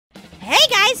Hey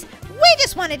guys, we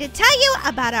just wanted to tell you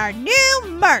about our new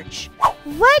merch.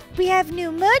 What? We have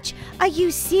new merch? Are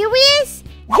you serious?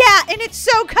 Yeah, and it's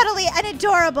so cuddly and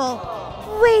adorable.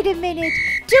 Wait a minute.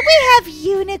 Do we have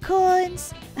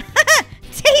unicorns?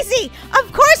 Daisy,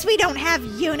 of course we don't have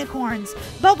unicorns,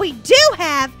 but we do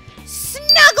have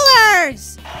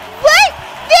snugglers. What?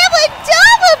 They're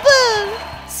adorable!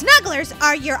 Snugglers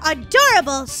are your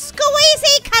adorable,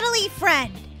 squeezy, cuddly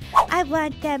friend. I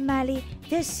want them, Molly.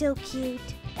 They're so cute.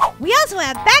 We also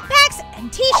have backpacks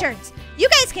and t-shirts. You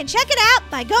guys can check it out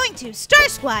by going to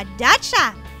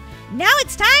starsquad.shop. Now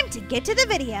it's time to get to the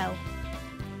video.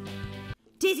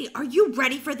 Daisy, are you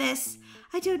ready for this?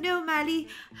 I don't know, Molly.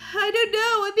 I don't know.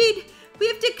 I mean, we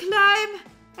have to climb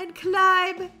and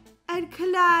climb and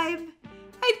climb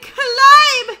and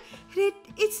climb. And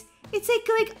it's like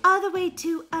going all the way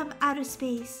to outer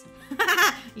space.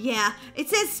 Yeah, it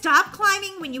says stop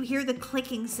climbing when you hear the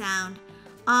clicking sound.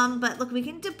 But look, we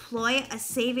can deploy a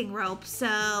saving rope.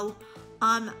 So,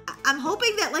 I'm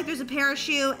hoping that like there's a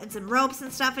parachute and some ropes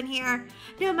and stuff in here.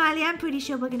 No, Molly, I'm pretty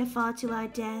sure we're gonna fall to our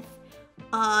death.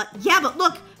 Yeah, but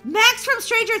look, Max from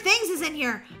Stranger Things is in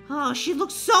here. Oh, she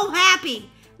looks so happy.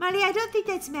 Molly, I don't think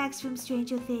that's Max from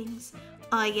Stranger Things.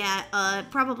 Yeah,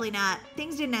 probably not.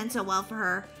 Things didn't end so well for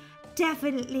her.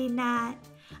 Definitely not.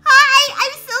 Hi,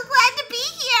 I'm so glad to be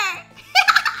here.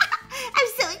 I'm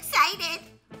so excited.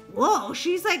 Whoa,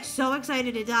 she's like so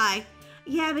excited to die.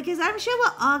 Yeah, because I'm sure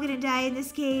we're all gonna die in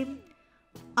this game.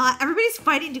 Everybody's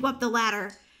fighting to go up the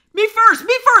ladder. Me first,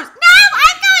 me first. No,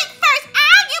 I'm going first.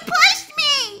 Ow, you pushed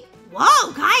me.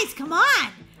 Whoa, guys, come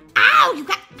on. Ow,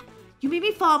 you made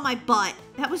me fall on my butt.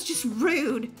 That was just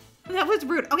rude. That was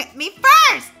rude. Okay, me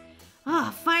first.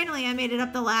 Oh, finally I made it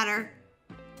up the ladder.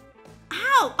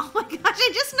 Ow, oh my gosh,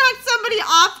 I just knocked somebody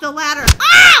off the ladder.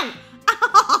 Ow!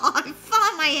 Oh, I fell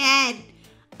on my head.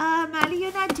 Molly,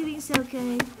 you're not doing so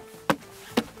good.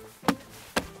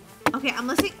 Okay, I'm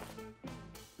listening.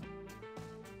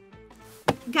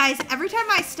 Guys, every time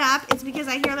I stop, it's because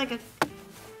I hear like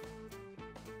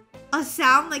a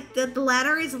sound like the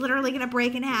ladder is literally gonna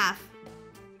break in half.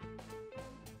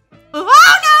 Oh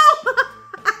no!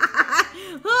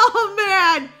 Oh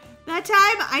man! That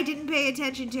time I didn't pay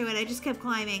attention to it. I just kept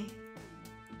climbing.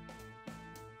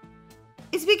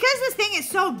 It's because this thing is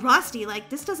so rusty. Like,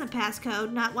 this doesn't pass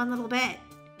code, not one little bit.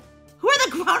 Who are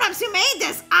the grown-ups who made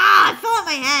this? Ah, I fell on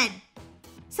my head.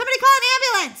 Somebody call an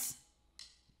ambulance.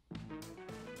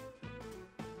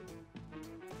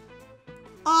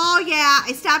 Oh, yeah,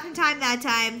 I stopped in time that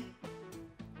time.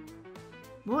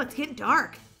 Whoa, it's getting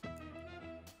dark.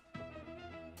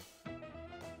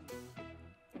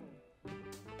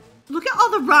 Look at all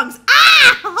the rungs.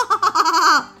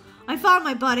 Ah! I fell on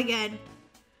my butt again.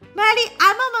 Molly,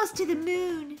 I'm almost to the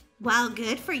moon. Well,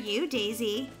 good for you,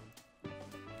 Daisy. All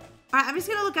right, I'm just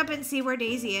gonna look up and see where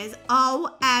Daisy is.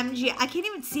 OMG, I can't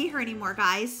even see her anymore,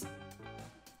 guys.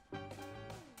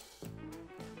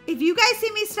 If you guys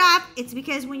see me stop, it's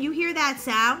because when you hear that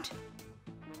sound,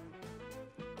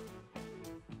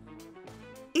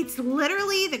 it's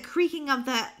literally the creaking of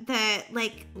the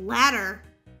like ladder.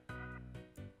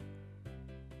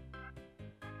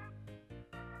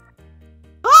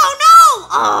 Oh no!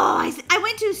 Oh, I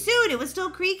went too soon. It was still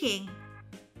creaking.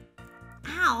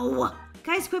 Ow.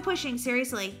 Guys, quit pushing,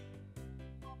 seriously.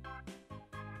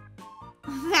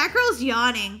 That girl's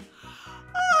yawning.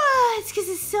 Oh, it's because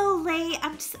it's so late.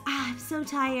 I'm so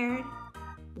tired.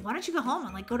 Why don't you go home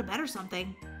and like go to bed or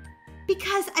something?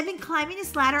 Because I've been climbing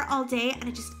this ladder all day and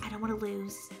I don't want to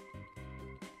lose.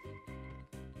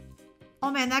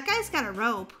 Oh man, that guy's got a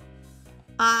rope.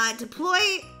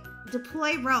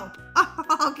 Deploy rope.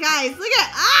 Oh guys, look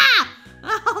at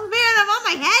oh man, I'm on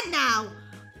my head now.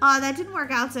 Oh, that didn't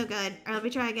work out so good. All right, let me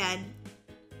try again.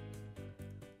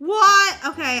 What?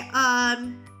 Okay,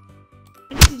 I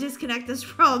need to disconnect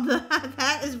this rope.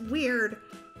 That is weird.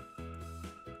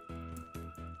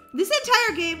 This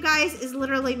entire game, guys, is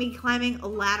literally me climbing a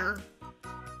ladder.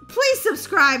 Please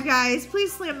subscribe, guys.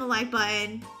 Please slam the like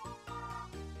button.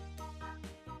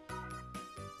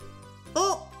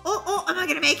 Oh, am I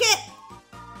gonna make it?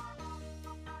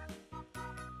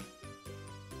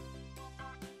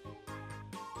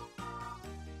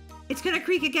 It's gonna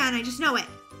creak again, I just know it.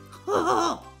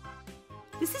 Oh,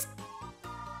 this is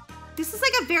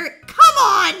like a very, come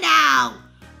on now.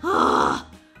 Oh,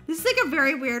 this is like a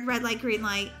very weird red light, green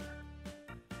light.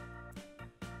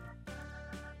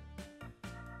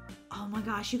 Oh my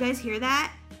gosh, you guys hear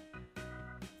that?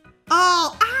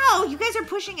 Oh, ow, you guys are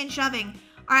pushing and shoving.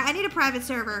 All right, I need a private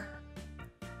server.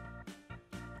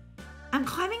 I'm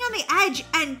climbing on the edge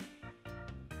and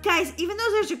guys, even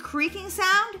though there's a creaking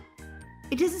sound,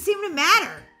 it doesn't seem to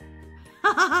matter.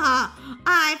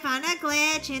 I found a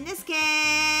glitch in this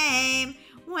game.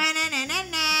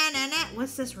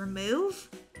 What's this, remove?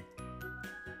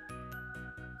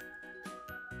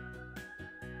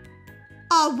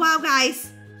 Oh, wow,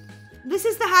 guys. This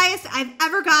is the highest I've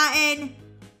ever gotten.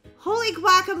 Holy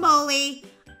guacamole.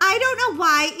 I don't know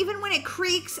why, even when it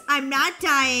creaks, I'm not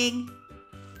dying.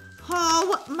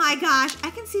 Oh my gosh,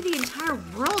 I can see the entire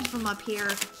world from up here.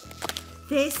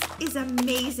 This is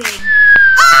amazing.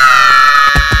 Ah!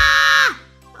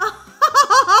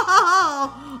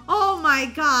 Oh my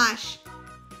gosh.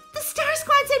 The Star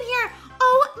Squad's in here.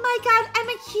 Oh my god, I'm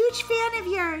a huge fan of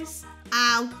yours.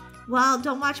 Ow. Well,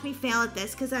 don't watch me fail at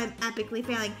this because I'm epically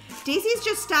failing. Daisy's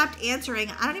just stopped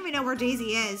answering. I don't even know where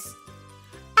Daisy is.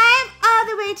 I'm all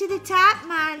the way to the top,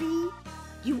 Molly.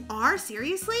 You are?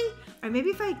 Seriously? Or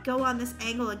maybe if I go on this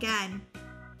angle again.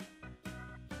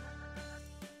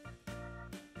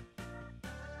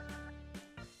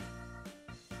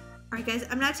 Alright guys,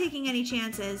 I'm not taking any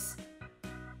chances.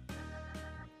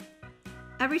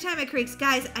 Every time it creaks,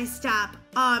 guys, I stop.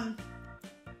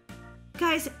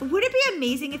 Guys, would it be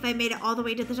amazing if I made it all the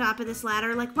way to the top of this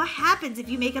ladder? Like, what happens if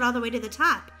you make it all the way to the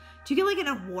top? Do you get like an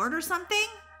award or something?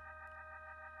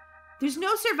 There's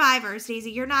no survivors,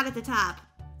 Daisy. You're not at the top.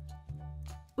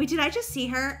 Wait, did I just see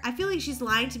her? I feel like she's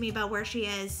lying to me about where she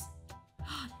is.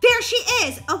 There she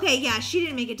is! Okay, yeah, she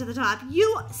didn't make it to the top.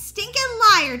 You stinking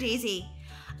liar, Daisy.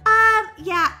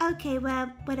 Yeah, okay,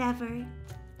 well, whatever.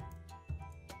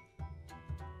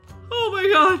 Oh my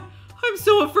god, I'm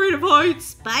so afraid of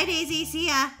heights. Bye, Daisy. See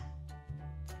ya.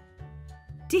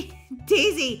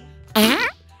 Daisy.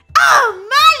 Oh,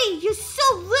 Molly, you're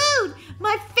so rude.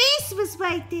 My face was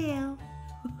right there.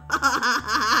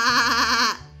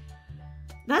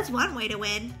 That's one way to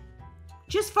win.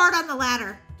 Just fart on the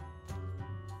ladder.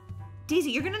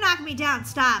 Daisy, you're gonna knock me down.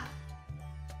 Stop.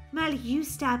 Molly, you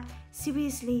stop.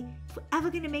 Seriously, if we're ever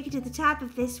gonna make it to the top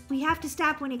of this, we have to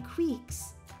stop when it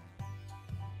creaks.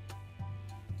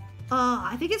 Oh,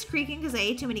 I think it's creaking because I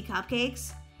ate too many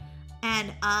cupcakes.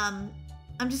 And, I'm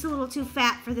just a little too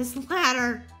fat for this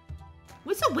ladder.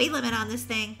 What's the weight limit on this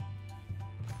thing?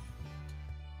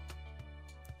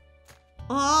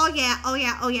 Oh, yeah. Oh,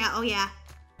 yeah. Oh, yeah. Oh, yeah.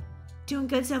 Doing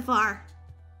good so far.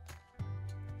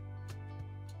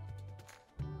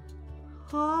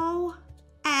 OMG.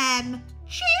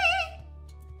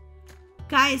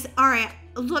 Guys, all right.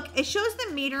 Look, it shows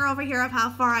the meter over here of how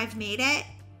far I've made it.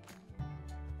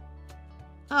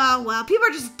 Oh, well, people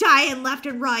are just dying left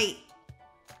and right.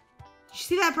 Did you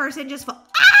see that person just fall?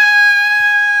 Ah!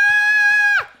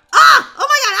 Ah! Oh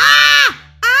my god! Ah!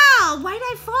 Ow! Why did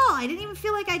I fall? I didn't even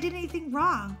feel like I did anything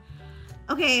wrong.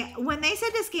 Okay, when they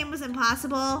said this game was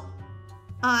impossible,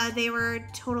 they were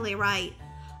totally right.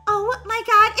 Oh my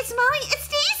god, it's Molly, it's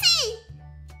Daisy!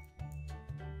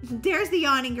 There's the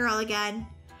yawning girl again.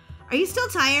 Are you still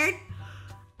tired?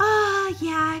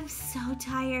 Yeah, I'm so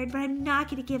tired, but I'm not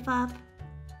gonna give up.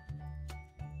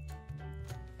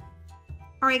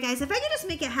 All right, guys, if I could just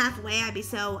make it halfway, I'd be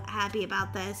so happy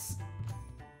about this.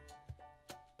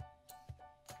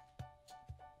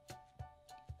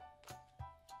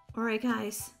 All right,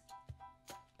 guys,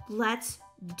 let's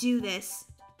do this.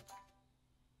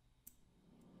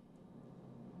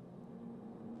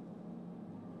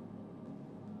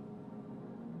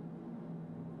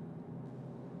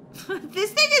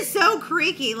 This thing is so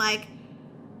creaky, like,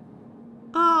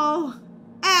 OMG.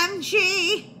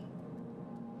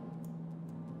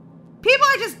 People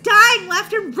are just dying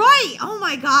left and right. Oh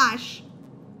my gosh.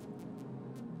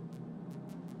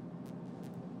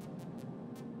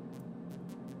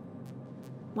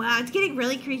 Wow, it's getting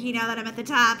really creaky now that I'm at the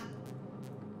top.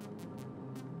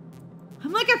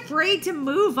 I'm like afraid to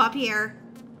move up here.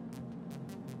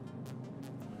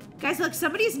 Guys, look,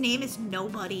 somebody's name is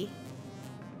Nobody.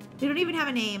 They don't even have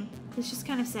a name. It's just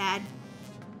kind of sad.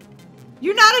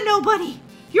 You're not a nobody.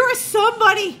 You're a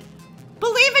somebody.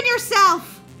 Believe in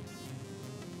yourself.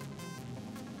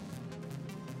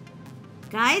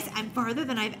 Guys, I'm farther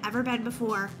than I've ever been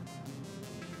before.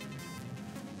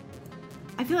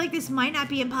 I feel like this might not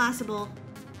be impossible.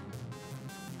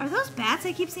 Are those bats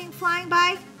I keep seeing flying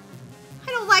by? I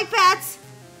don't like bats.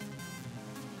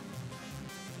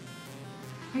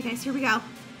 All right, guys, here we go.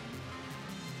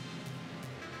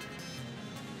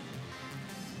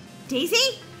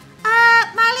 Daisy?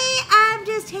 Molly, I'm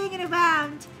just hanging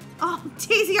around. Oh,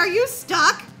 Daisy, are you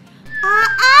stuck?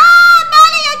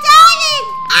 Molly, you're dying!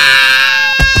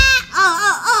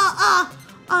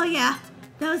 Oh, yeah.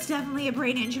 That was definitely a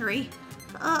brain injury.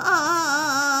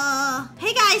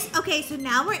 Hey, guys. Okay, so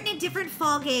now we're in a different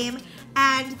fall game.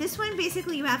 And this one,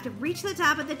 basically, you have to reach the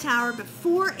top of the tower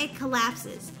before it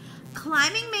collapses.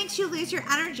 climbing makes you lose your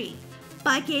energy,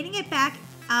 but gaining it back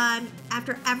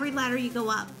after every ladder you go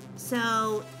up.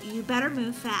 So you better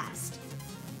move fast.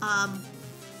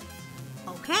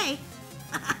 Okay.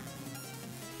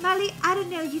 Molly, I don't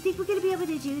know. You think we're gonna be able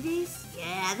to do this?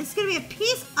 Yeah, this is gonna be a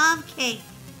piece of cake.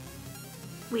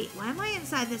 Wait, why am I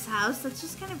inside this house? That's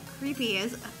just kind of creepy.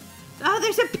 Oh,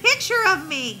 there's a picture of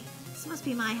me. This must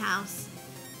be my house.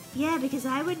 Yeah, because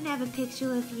I wouldn't have a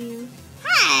picture of you.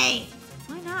 Hey!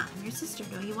 Why not? I'm your sister.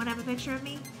 Don't you want to have a picture of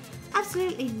me?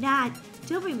 Absolutely not.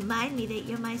 Don't remind me that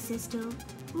you're my sister.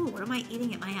 Ooh, what am I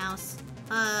eating at my house?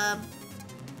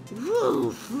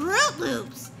 Ooh, Fruit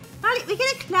Loops. Molly, we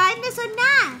gonna climb this or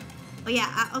not? Oh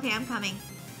yeah, okay, I'm coming.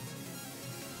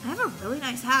 I have a really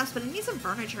nice house, but I need some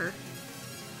furniture.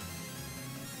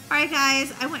 Alright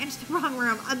guys, I went into the wrong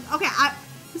room. Okay,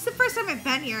 this is the first time I've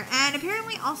been here, and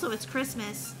apparently also it's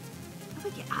Christmas. How do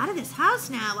I get out of this house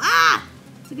now? Ah!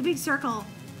 It's like a big circle.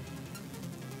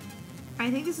 I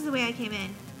think this is the way I came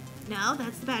in. No,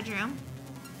 that's the bedroom.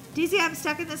 DZ, I'm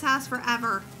stuck in this house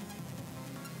forever.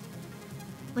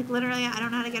 Like literally, I don't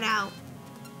know how to get out.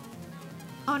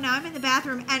 Oh, now I'm in the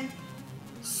bathroom, and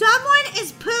someone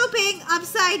is pooping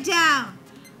upside down.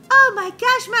 Oh my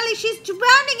gosh, Molly, she's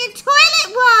drowning in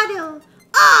toilet water.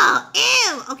 Oh,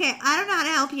 ew. Okay, I don't know how to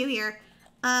help you here.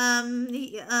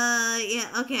 Yeah,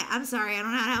 okay, I'm sorry. I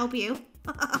don't know how to help you.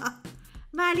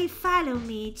 Molly, follow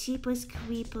me, cheapos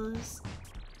creepos.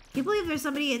 Can't believe there's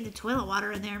somebody in the toilet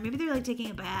water in there. Maybe they're like taking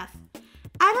a bath.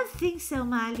 I don't think so,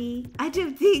 Molly. I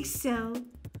don't think so.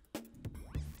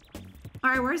 All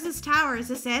right, where's this tower? Is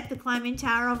this it? The climbing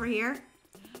tower over here?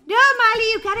 No,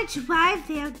 Molly, you gotta drive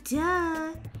there,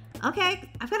 duh. Okay,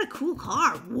 I've got a cool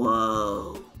car.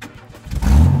 Whoa.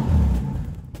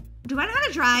 Do I know how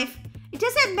to drive? It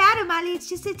doesn't matter, Molly. It's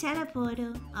just a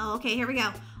teleporter. Oh, okay, here we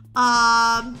go.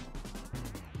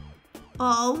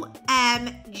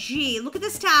 OMG. Look at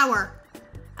this tower.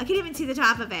 I can't even see the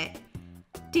top of it.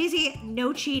 Daisy,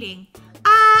 no cheating.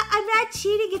 I'm not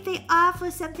cheating if they offer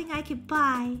something I can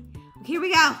buy. Here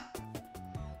we go.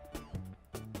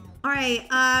 All right,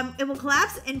 it will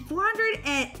collapse in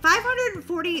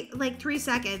 540, like 3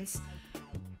 seconds.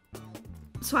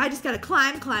 So I just gotta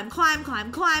climb. All right,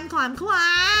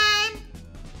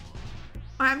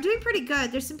 I'm doing pretty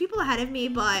good. There's some people ahead of me,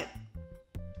 but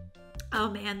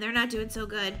oh man, they're not doing so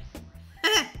good.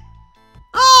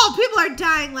 Oh, people are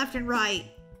dying left and right.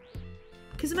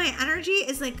 Because my energy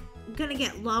is like gonna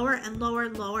get lower and lower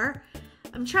and lower.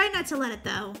 I'm trying not to let it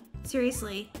though.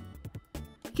 Seriously.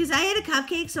 Because I ate a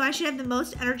cupcake, so I should have the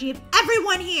most energy of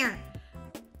everyone here.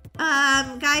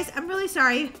 Guys, I'm really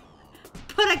sorry,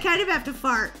 but I kind of have to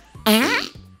fart.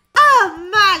 Oh,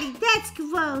 Molly, that's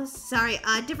gross. Sorry,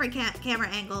 different camera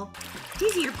angle.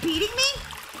 Daisy, you're beating me?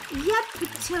 Yep,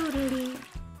 totally.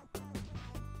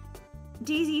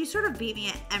 Daisy, you sort of beat me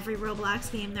at every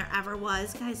Roblox game there ever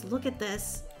was. Guys, look at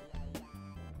this.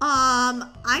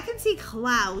 I can see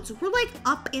clouds. We're like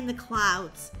up in the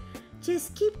clouds.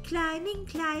 Just keep climbing.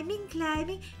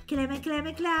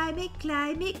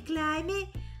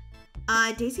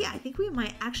 Daisy, I think we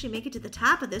might actually make it to the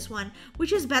top of this one,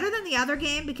 which is better than the other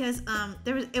game because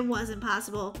it was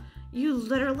impossible. You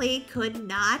literally could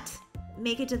not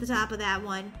make it to the top of that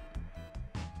one.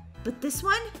 But this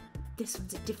one's a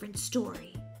different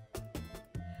story.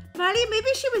 Molly,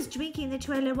 maybe she was drinking the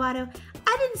toilet water.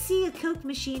 I didn't see a Coke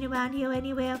machine around here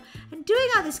anywhere, and doing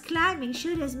all this climbing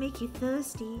sure does make you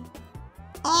thirsty.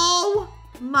 Oh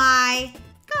my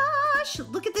gosh!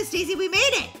 Look at this, Daisy, we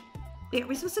made it! Wait, are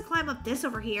we supposed to climb up this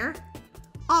over here?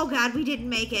 Oh god, we didn't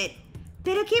make it.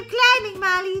 Better keep climbing,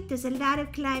 Molly. There's a lot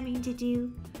of climbing to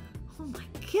do. Oh my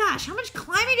gosh, how much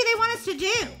climbing do they want us to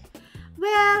do?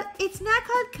 Well, it's not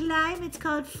called climb, it's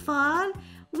called fall,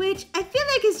 which I feel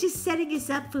like is just setting us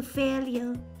up for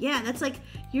failure. Yeah, that's like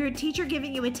your teacher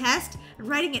giving you a test and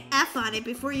writing an F on it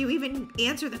before you even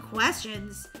answer the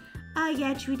questions. Oh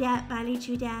yeah, true that, Molly,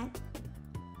 true that.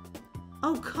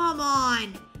 Oh, come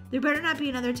on. There better not be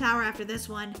another tower after this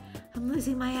one. I'm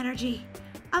losing my energy.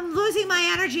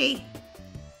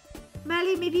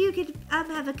 Molly, maybe you could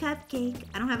have a cupcake.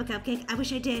 I don't have a cupcake. I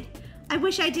wish I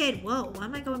did. Whoa, why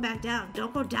am I going back down?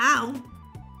 Don't go down.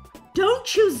 Don't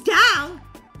choose down.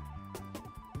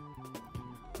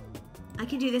 I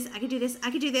can do this.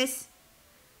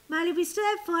 Molly, we still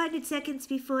have 400 seconds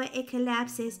before it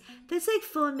collapses. That's like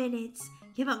 4 minutes.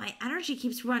 Yeah, but my energy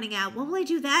keeps running out. What will I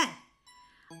do then?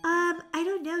 I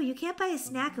don't know. You can't buy a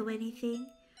snack or anything.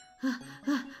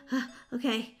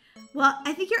 Okay. Well,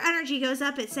 I think your energy goes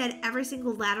up, it said, every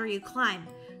single ladder you climb.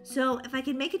 So if I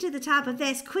can make it to the top of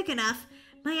this quick enough,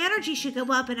 my energy should go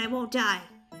up and I won't die.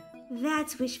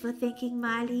 That's wishful thinking,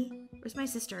 Molly. Where's my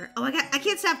sister? Oh, I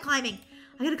can't stop climbing.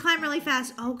 I gotta climb really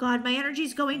fast. Oh God, my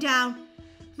energy's going down.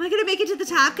 Am I gonna make it to the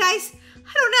top, guys?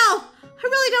 I don't know. I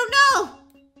really don't know.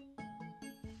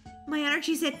 My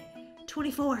energy's at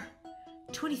 24,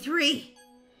 23,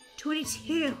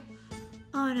 22.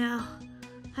 Oh no.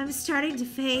 I'm starting to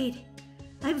fade.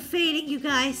 I'm fading, you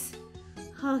guys.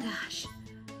 Oh gosh.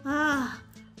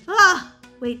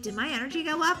 Wait, did my energy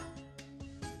go up?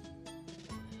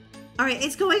 All right,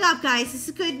 it's going up, guys. This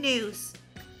is good news.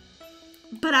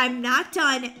 But I'm not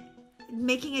done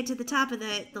making it to the top of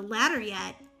the ladder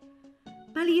yet.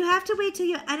 Molly, you have to wait till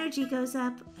your energy goes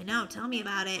up. I know, tell me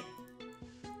about it.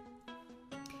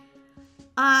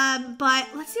 But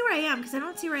let's see where I am, because I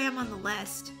don't see where I am on the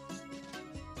list.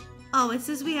 Oh, it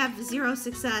says we have 0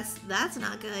 success. That's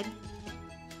not good.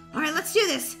 All right, let's do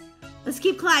this. Let's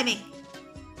keep climbing.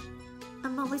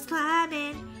 I'm always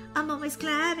climbing. I'm always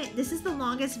climbing. This is the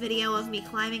longest video of me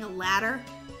climbing a ladder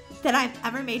that I've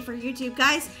ever made for YouTube.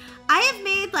 Guys, I have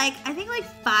made I think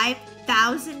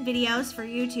 5,000 videos for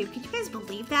YouTube. Can you guys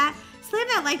believe that? Slam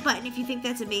that like button if you think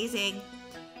that's amazing.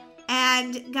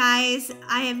 And guys,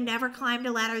 I have never climbed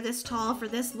a ladder this tall for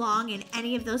this long in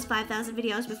any of those 5,000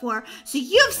 videos before. So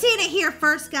you've seen it here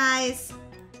first, guys.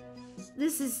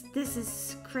 This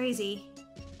is crazy.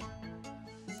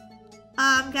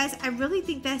 Guys, I really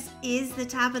think this is the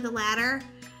top of the ladder,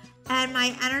 and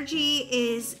my energy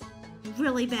is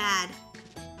really bad.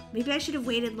 Maybe I should have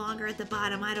waited longer at the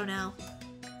bottom. I don't know.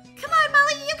 Come on,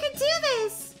 Molly, you can do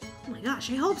this. Oh my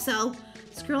gosh, I hope so.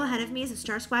 This girl ahead of me is a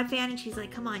Star Squad fan, and she's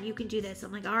like, come on, you can do this.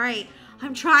 I'm like, all right,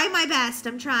 I'm trying my best.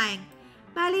 I'm trying.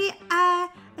 Molly, I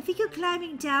think you're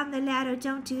climbing down the ladder.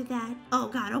 Don't do that. Oh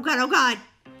God, oh God, oh God.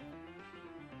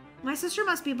 My sister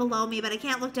must be below me, but I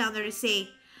can't look down there to see.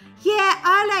 Yeah,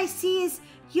 all I see is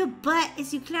your butt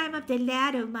as you climb up the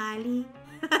ladder, Molly.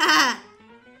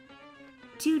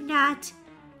 Do not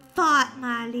thought,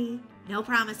 Molly. No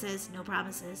promises, no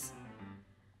promises.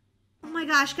 Oh my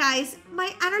gosh, guys,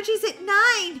 my energy's at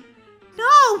 9.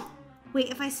 No!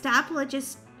 Wait, if I stop, will it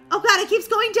just... Oh God, it keeps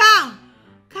going down.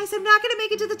 Guys, I'm not gonna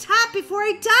make it to the top before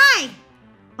I die.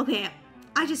 Okay,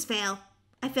 I just fail.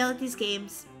 I fail at these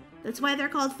games. That's why they're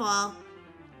called fall.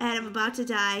 And I'm about to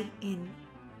die in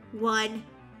 1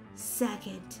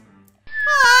 second.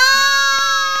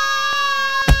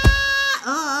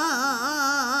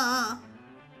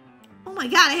 Oh my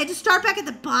God, I had to start back at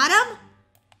the bottom?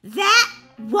 That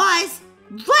was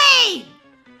lame!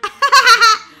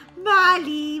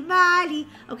 Molly.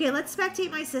 Okay, let's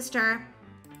spectate my sister.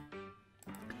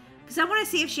 Because I want to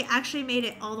see if she actually made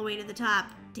it all the way to the top.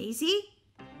 Daisy?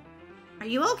 Are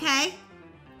you okay?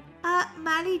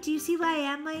 Molly, do you see where I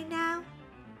am right now?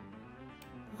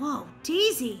 Whoa,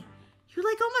 Daisy. You're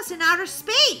like almost in outer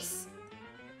space.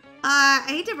 I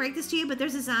hate to break this to you, but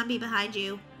there's a zombie behind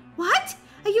you. What?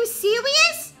 Are you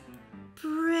serious?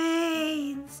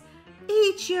 Brains.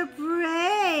 Eat your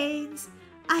brains.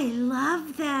 I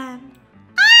love them.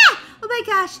 Ah! Oh my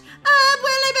gosh. Well,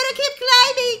 I better keep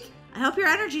climbing. I hope your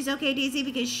energy's okay, Daisy,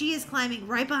 because she is climbing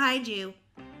right behind you.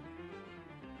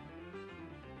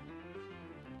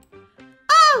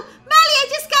 Oh, Molly, I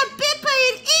just got bit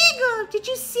by an eagle. Did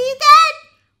you see that?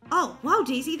 Oh, wow,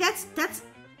 Daisy, that's...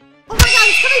 Oh my God,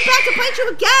 it's coming back to bite you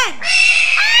again.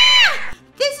 Ah!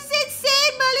 This is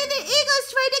insane, Molly. The eagle's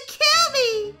trying to kill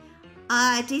me.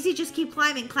 Daisy, just keep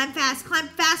climbing. Climb fast. Climb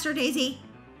faster, Daisy.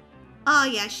 Oh,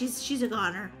 yeah, she's a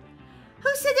goner. Who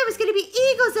said there was going to be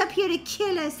eagles up here to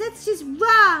kill us? That's just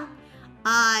wrong.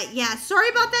 Yeah, sorry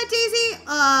about that, Daisy.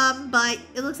 But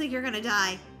it looks like you're gonna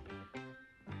die.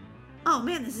 Oh,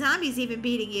 man, the zombie's even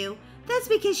beating you. That's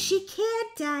because she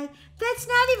can't die. That's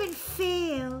not even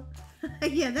fair.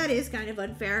 Yeah, that is kind of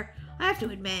unfair, I have to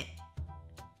admit.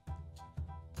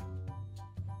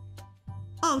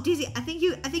 Oh, Daisy, I think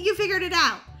you figured it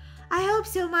out. I hope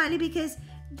so, Molly, because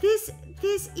this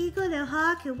eagle or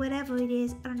hawk or whatever it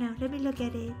is, I don't know. Let me look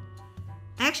at it.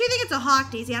 I actually think it's a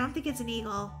hawk, Daisy. I don't think it's an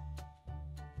eagle.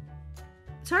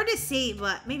 It's hard to see,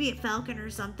 but maybe a falcon or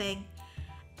something.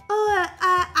 Oh,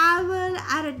 owl.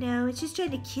 I don't know. It's just trying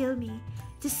to kill me.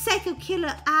 It's a psycho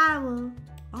killer owl.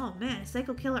 Oh, man, a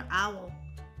psycho killer owl.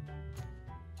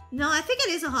 No, I think it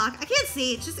is a hawk. I can't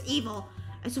see. It's just evil.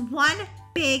 It's one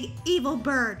big evil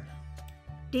bird.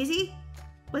 Daisy,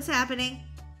 what's happening?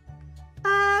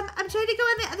 I'm trying to go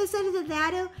on the other side of the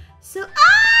ladder. So,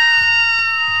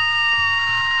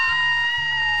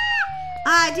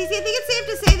 Daisy, I think it's safe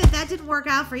to say that didn't work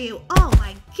out for you. Oh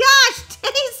my gosh,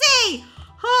 Daisy!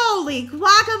 Holy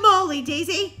guacamole,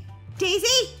 Daisy!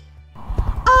 Daisy?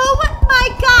 Oh my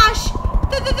gosh!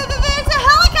 There's a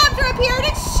helicopter up here and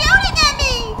it's shooting at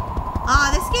me!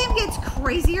 This game gets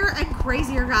crazier and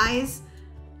crazier, guys.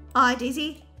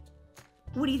 Daisy,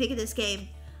 what do you think of this game?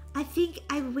 I think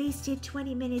I wasted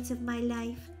 20 minutes of my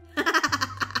life.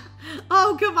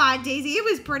 Oh, come on, Daisy. It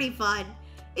was pretty fun.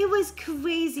 It was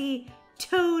crazy.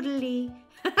 Totally.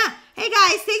 Hey,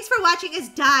 guys, thanks for watching us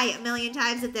die a million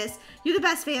times at this. You're the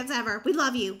best fans ever. We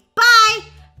love you. Bye.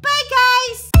 Bye,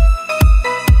 guys.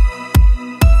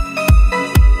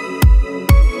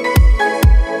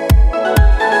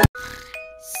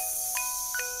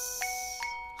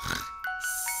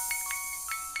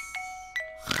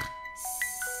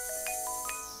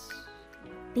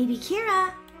 Baby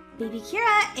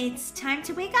Kira, it's time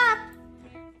to wake up.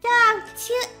 No,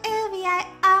 too early.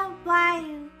 I'm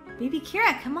wired. Baby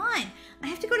Kira, come on. I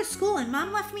have to go to school and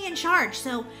Mom left me in charge,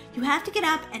 so you have to get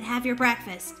up and have your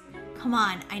breakfast. Come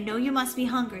on, I know you must be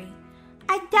hungry.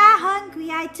 I'm not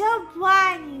hungry. I don't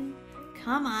want you.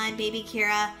 Come on, Baby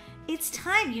Kira. It's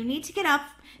time. You need to get up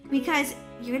because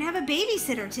you're going to have a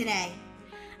babysitter today.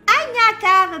 I'm not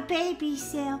gonna have a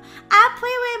babysitter. I'll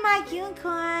play with my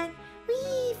unicorn.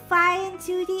 We fly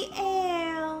into the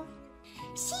air.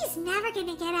 She's never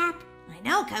gonna get up. I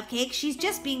know, Cupcake. She's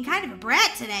just being kind of a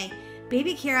brat today.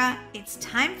 Baby Kira, it's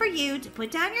time for you to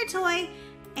put down your toy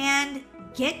and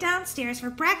get downstairs for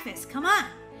breakfast. Come on.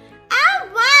 I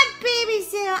want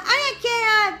babysitter. I'm gonna get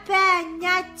out of bed,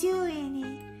 not doing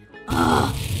it.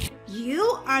 Ugh.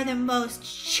 You are the most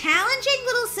challenging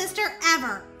little sister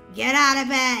ever. Get out of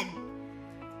bed.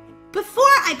 Before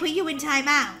I put you in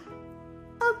timeout.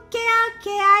 Okay,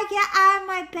 I get out of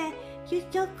my bed. You're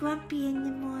so grumpy in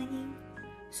the morning.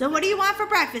 So what do you want for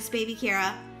breakfast, Baby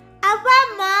Kira? I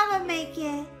want Mom to make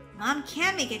it. Mom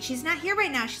can't make it. She's not here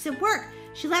right now. She's at work.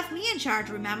 She left me in charge,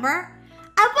 remember?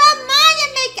 I want Mom to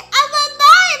make it. I want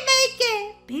Mom to make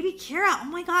it. Baby Kira, oh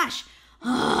my gosh.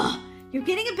 Ugh. You're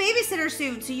getting a babysitter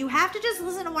soon, so you have to just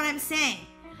listen to what I'm saying.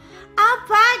 I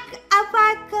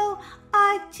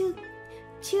want to go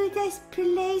to this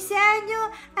place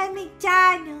at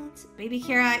McDonald's. Baby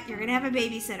Kira, you're gonna have a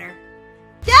babysitter.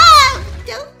 No!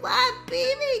 Don't want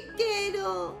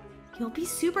babysitter. You'll be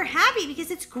super happy because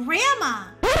it's Grandma.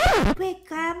 Wait,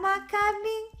 Grandma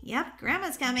coming? Yep,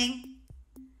 Grandma's coming.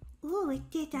 Ooh,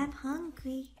 I'm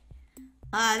hungry.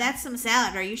 That's some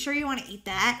salad. Are you sure you want to eat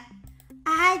that?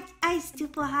 I'm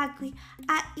super hungry.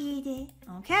 I'll eat it.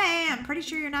 Okay, I'm pretty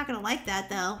sure you're not gonna like that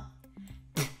though.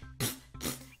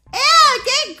 Ew,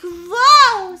 they're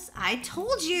gross! I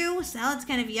told you, salad's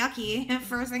kind of yucky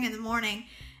first thing in the morning.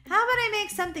 How about I make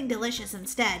something delicious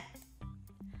instead?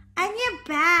 I need a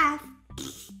bath.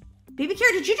 Baby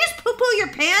Kira, did you just poo-poo your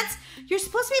pants? You're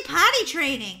supposed to be potty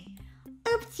training.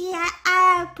 Oopsie,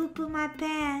 I'll poo-poo my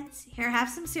pants. Here, have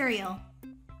some cereal.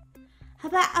 How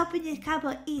about open this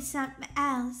cupboard and eat something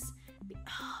else?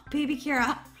 Oh, Baby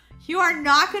Kira, you are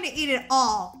not going to eat it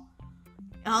all.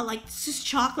 Oh, like, it's just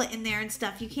chocolate in there and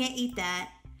stuff. You can't eat that.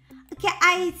 Okay,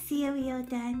 I eat cereal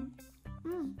then.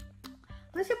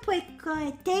 What's a pretty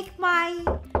good? Take mine.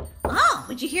 Oh,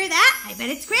 would you hear that? I bet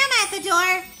it's Grandma at the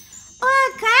door.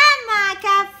 Oh, Grandma. I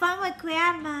got fun with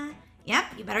Grandma. Yep,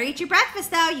 you better eat your breakfast,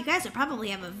 though. You guys will probably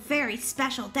have a very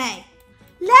special day.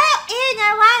 Let in.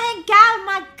 I want to hang out with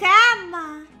my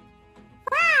grandma.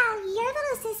 Wow, your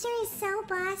little sister is so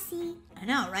bossy. I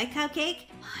know, right, Cupcake?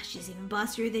 Oh, she's even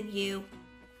bossier than you.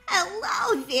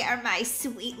 Hello there, my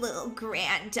sweet little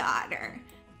granddaughter.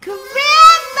 Grandma!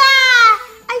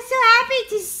 I'm so happy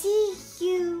to see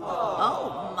you.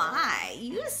 Oh my,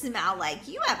 you smell like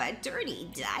you have a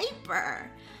dirty diaper.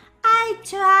 I'm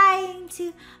trying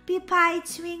to be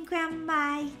patient,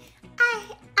 Grandma.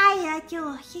 I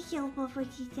adore you.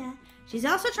 She's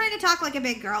also trying to talk like a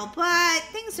big girl, but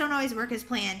things don't always work as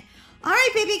planned. All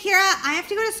right, Baby Kira, I have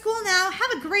to go to school now.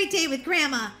 Have a great day with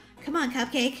Grandma. Come on,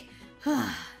 Cupcake.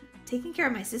 Taking care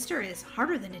of my sister is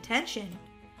harder than attention.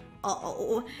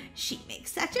 Oh, she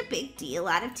makes such a big deal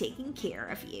out of taking care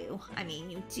of you. I mean,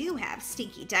 you do have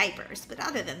stinky diapers, but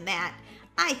other than that,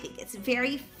 I think it's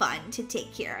very fun to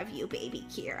take care of you, Baby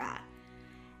Kira.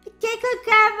 Thank you,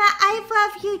 Grandma.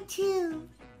 I love you too.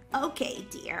 Okay,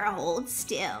 dear, hold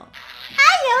still.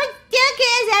 I don't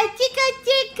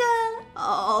tickle.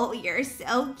 Oh, you're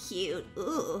so cute.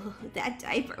 Ooh, that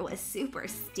diaper was super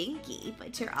stinky,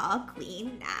 but you're all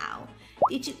clean now.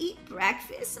 Did you eat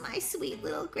breakfast, my sweet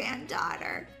little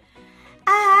granddaughter?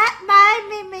 Mom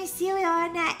made my cereal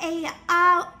and I ate it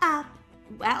all up.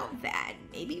 Well then,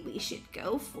 maybe we should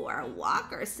go for a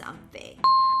walk or something.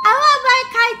 I want my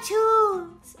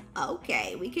cartoons.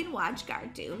 Okay, we can watch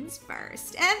cartoons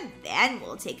first, and then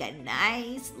we'll take a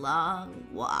nice long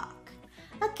walk.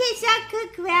 Okay, sounds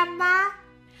good, Grandma.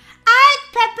 I'm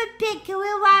Peppa Pig. Can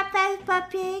we watch Peppa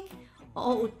Pig?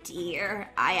 Oh dear,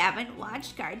 I haven't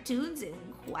watched cartoons in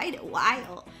quite a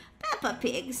while. Peppa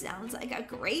Pig sounds like a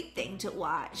great thing to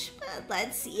watch, but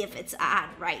let's see if it's on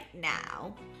right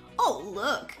now. Oh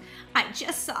look, I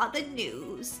just saw the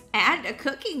news and a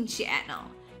cooking channel.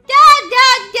 No,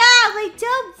 I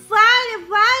don't want to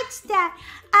watch that.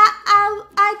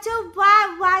 I don't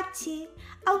want to watch it.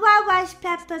 I want to watch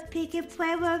Peppa Pig and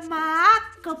play with my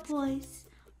octopus.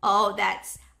 Oh,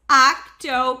 that's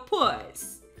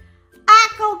octopus.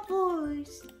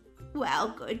 Octopus. Well,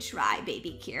 good try,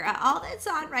 baby Kira. All that's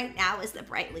on right now is the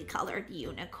brightly colored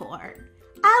unicorn.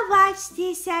 I'll watch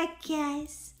this, I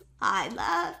guess. I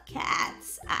love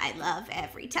cats. I love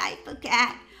every type of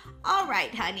cat. All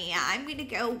right, honey, I'm going to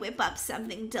go whip up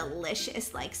something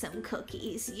delicious like some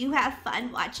cookies. You have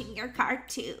fun watching your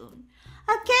cartoon.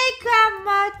 Okay,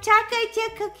 Grandma. Chocolate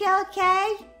chip cookie,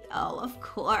 okay? Oh, of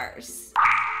course.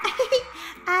 I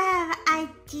have an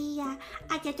idea.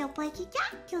 I don't know what you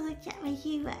do with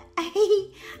you.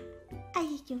 I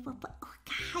just do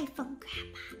hi from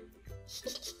Grandma.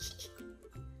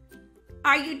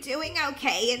 Are you doing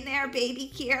okay in there,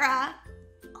 baby Kira?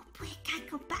 Oh, boy, I gotta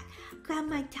go back.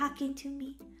 Grandma talking to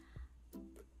me.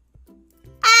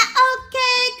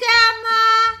 Okay,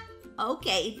 Grandma.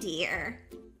 Okay, dear.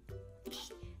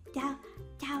 Now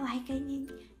I can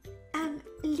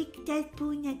lick the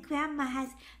spoon that Grandma has,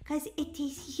 because it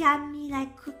is yummy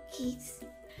like cookies.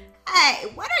 Hey,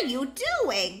 what are you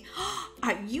doing?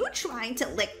 Are you trying to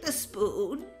lick the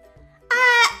spoon?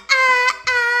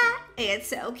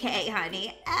 It's okay,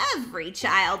 honey. Every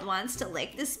child wants to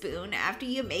lick the spoon after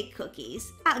you make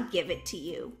cookies. I'll give it to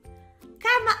you.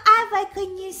 Grandma, why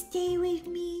couldn't you stay with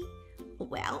me?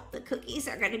 Well, the cookies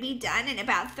are going to be done in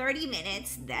about 30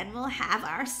 minutes. Then we'll have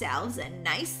ourselves a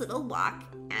nice little walk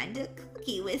and a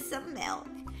cookie with some milk.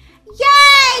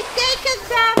 Yay! Thank you,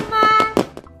 Grandma!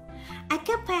 I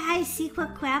can play hide and seek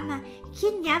with Grandma.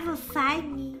 You'll never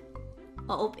find me.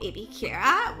 Oh, baby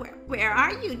Kira, where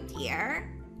are you, dear?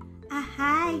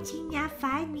 Hi, you never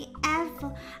find me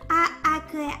ever. I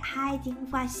go at hiding.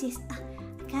 Watch this. I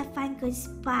can't find a good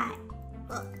spot.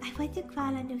 I want to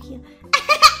crawl under here.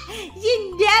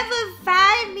 You never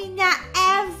find me, not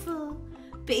ever.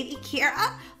 Baby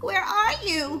Kira, where are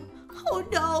you? Oh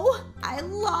no, I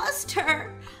lost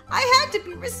her. I had to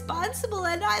be responsible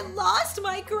and I lost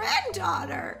my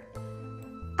granddaughter.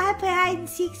 I play hide and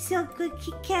seek so good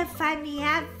you can't find me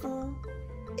ever.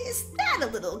 Is that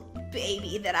a little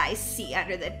baby that I see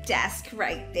under the desk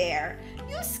right there?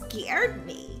 You scared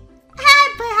me.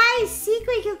 I play hide and seek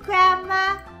with you,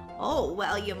 Grandma. Oh,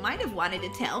 well, you might have wanted to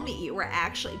tell me you were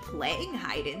actually playing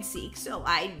hide and seek, so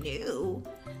I knew.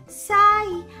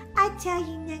 Sorry, I'll tell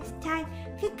you next time.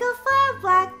 Could go for a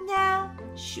walk now.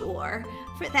 Sure.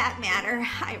 For that matter,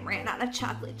 I ran out of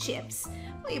chocolate chips.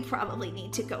 We probably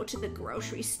need to go to the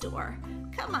grocery store.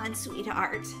 Come on,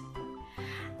 sweetheart.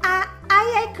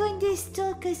 I like going to the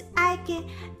store because I get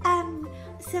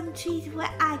some treats where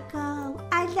I go.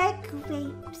 I like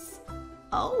grapes.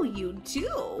 Oh, you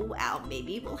do? Well,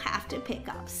 maybe we'll have to pick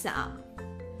up some.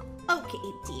 Okay,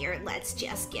 dear, let's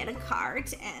just get a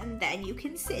cart and then you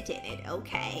can sit in it,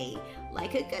 okay?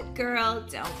 Like a good girl,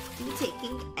 don't be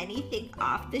taking anything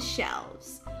off the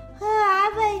shelves. Oh,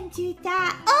 I wouldn't do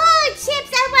that. Oh,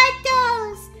 chips, I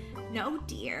want those. No,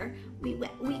 dear, we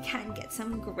can get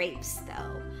some grapes,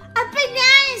 though.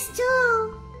 Bananas,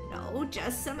 too. No,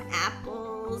 just some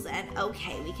apples, and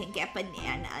okay, we can get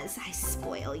bananas. I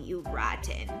spoil you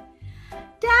rotten.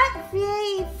 Not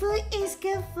really. Fruit is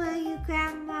good for you,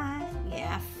 Grandma.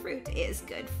 Yeah, fruit is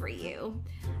good for you.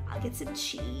 I'll get some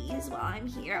cheese while I'm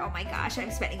here. Oh my gosh,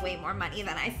 I'm spending way more money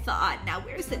than I thought. Now,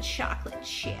 where's the chocolate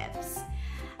chips?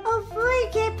 Oh,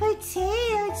 boy, get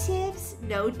potato chips.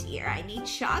 No, dear, I need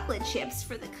chocolate chips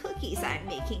for the cookies I'm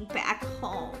making back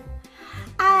home.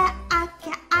 I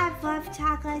love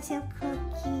chocolate chip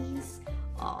cookies.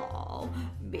 Oh,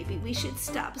 maybe we should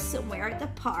stop somewhere at the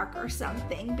park or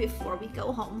something before we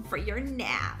go home for your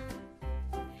nap.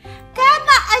 Grandma,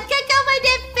 I can go with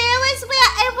the Ferris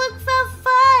wheel and look for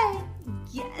fun.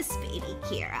 Yes, baby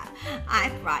Kira, I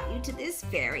brought you to this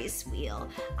Ferris wheel.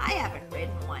 I haven't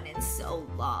ridden one in so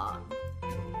long.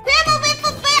 Grandma, wait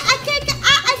for me. I can't get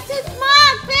out. I'm too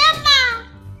small, Grandma.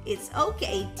 It's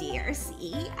okay, dear.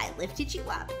 See, I lifted you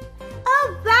up.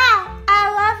 Oh, wow.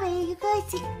 I love it. You guys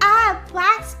see our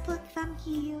blocks book from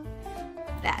here.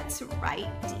 That's right,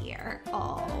 dear.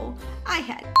 Oh, I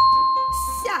had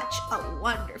such a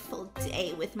wonderful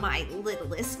day with my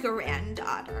littlest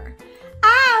granddaughter.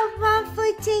 I want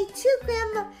for day too,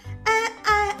 Grandma.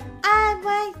 I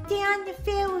want to stay on the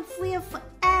Ferris wheel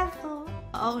forever.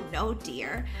 Oh, no,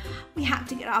 dear. We have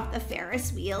to get off the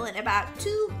Ferris wheel in about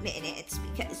 2 minutes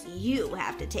because you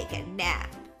have to take a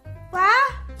nap.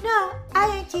 What? No,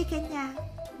 I ain't taking that.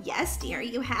 Yes, dear,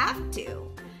 you have to.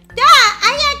 No,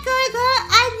 I ain't gonna go.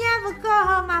 I never go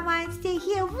home. I want to stay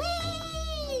here.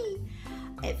 Whee!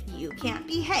 If you can't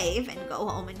behave and go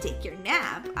home and take your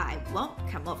nap, I won't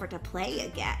come over to play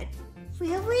again.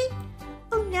 Really?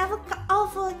 I'll never come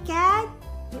over again?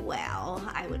 Well,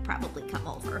 I would probably come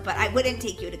over, but I wouldn't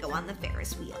take you to go on the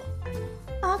Ferris wheel.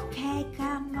 Okay,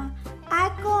 Grandma. I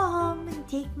go home and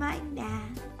take my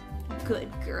nap. Good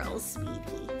girl,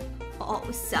 sweetie. Oh,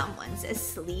 someone's a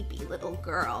sleepy little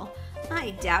girl.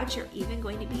 I doubt you're even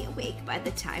going to be awake by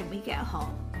the time we get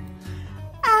home.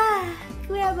 Ah,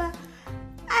 Grandma,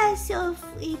 I'm so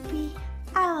sleepy.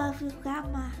 I love you,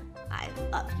 Grandma. I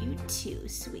love you too,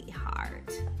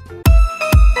 sweetheart.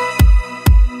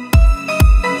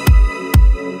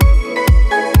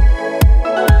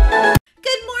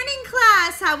 Good morning,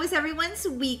 class. How was everyone's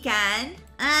weekend?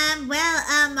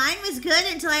 Mine was good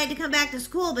until I had to come back to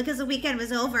school because the weekend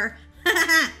was over.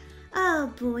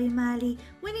 Oh boy, Molly,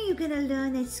 when are you gonna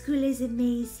learn that school is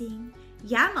amazing?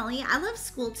 Yeah, Molly, I love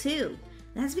school too.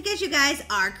 That's because you guys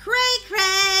are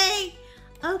cray-cray.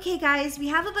 Okay, guys, we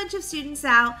have a bunch of students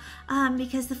out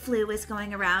because the flu is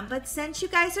going around. But since you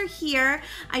guys are here,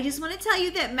 I just want to tell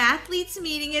you that Mathlete's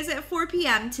meeting is at 4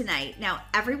 p.m. tonight. Now,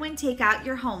 everyone take out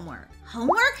your homework.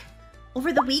 Homework?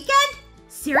 Over the weekend?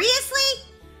 Seriously?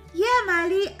 Yeah,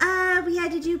 Molly, we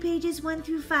had to do pages 1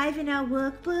 through 5 in our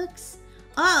workbooks.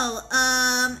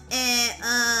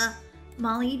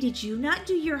 Molly, did you not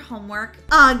do your homework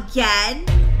again?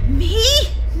 Me?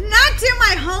 Not do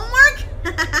my homework?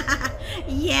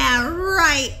 Yeah,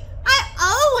 right. I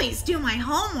always do my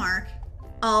homework.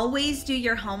 Always do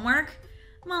your homework?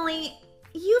 Molly,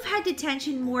 you've had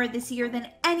detention more this year than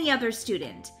any other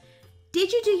student.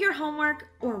 Did you do your homework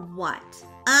or what?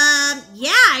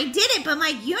 Yeah, I did it, but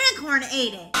my unicorn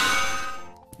ate it.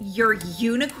 Your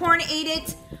unicorn ate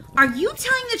it? Are you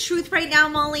telling the truth right now,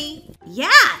 Molly?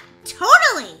 Yeah,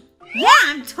 totally. Yeah,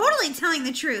 I'm totally telling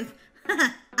the truth.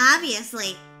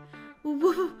 Obviously.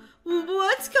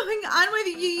 What's going on with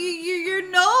your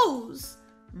nose?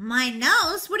 My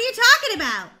nose? What are you talking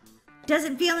about?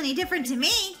 Doesn't feel any different to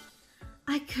me.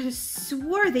 I could have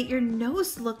swore that your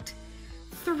nose looked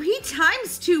 3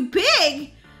 times too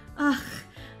big. Ugh,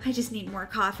 I just need more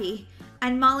coffee.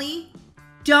 And Molly,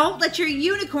 don't let your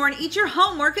unicorn eat your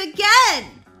homework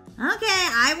again. Okay,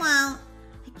 I won't.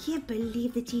 I can't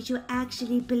believe the teacher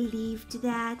actually believed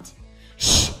that.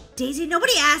 Shh, Daisy,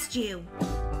 nobody asked you.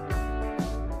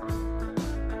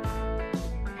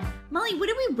 Molly, what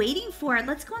are we waiting for?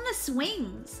 Let's go on the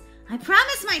swings. I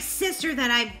promised my sister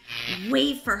that I'd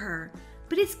wait for her.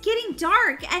 But it's getting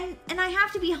dark and I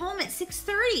have to be home at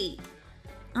 6:30.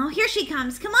 Oh, here she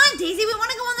comes. Come on, Daisy, we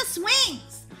want to go on the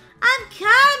swings. I'm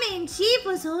coming.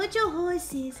 Jeepers, hold your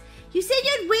horses. You said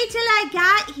you'd wait till I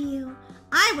got here.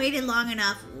 I waited long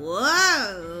enough. Whoa,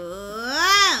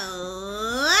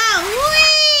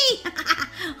 whee!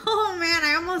 Oh man,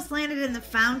 I almost landed in the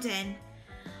fountain.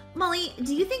 Molly,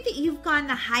 do you think that you've gone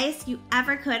the highest you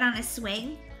ever could on a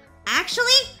swing?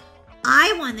 Actually,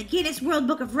 I won the Guinness World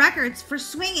Book of Records for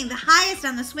swinging the highest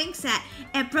on the swing set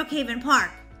at Brookhaven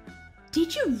Park.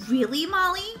 Did you really,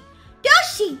 Molly? No,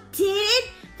 she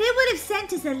didn't. They would have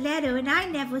sent us a letter and I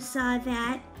never saw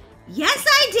that. Yes,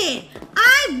 I did.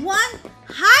 I won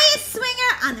highest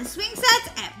swinger on the swing sets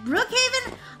at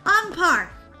Brookhaven Park.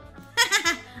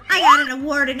 I got an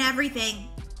award and everything.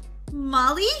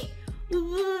 Molly?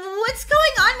 What's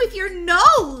going on with your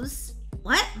nose?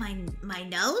 What? My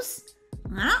nose?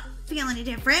 I don't feel any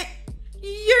different.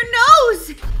 Your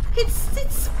nose!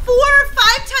 It's 4 or 5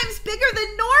 times bigger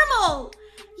than normal.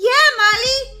 Yeah,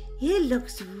 Molly. It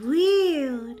looks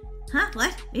weird. Huh?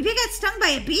 What? Maybe I got stung by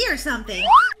a bee or something.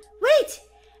 Wait!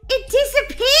 It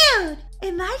disappeared!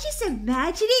 Am I just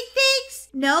imagining things?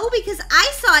 No, because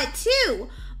I saw it too.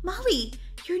 Molly,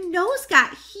 your nose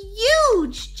got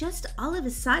huge just all of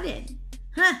a sudden.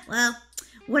 Huh, well,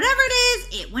 whatever it is,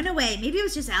 it went away. Maybe it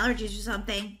was just allergies or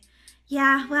something.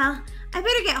 Yeah, well, I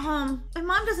better get home. My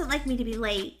mom doesn't like me to be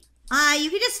late. You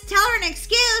could just tell her an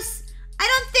excuse. I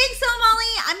don't think so,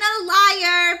 Molly. I'm not a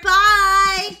liar.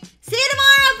 Bye. See you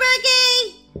tomorrow,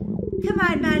 Brookie. Come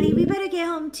on, Molly. We better get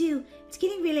home, too. It's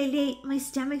getting really late. My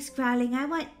stomach's growling. I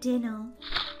want dinner.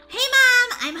 Hey,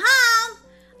 Mom. I'm home.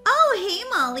 Oh, hey,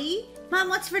 Molly. Mom,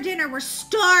 what's for dinner? We're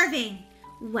starving.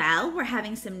 Well, we're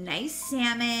having some nice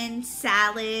salmon,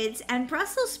 salads, and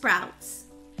Brussels sprouts.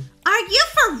 Are you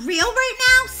for real right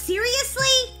now?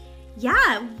 Seriously?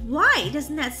 Yeah, why?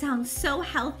 Doesn't that sound so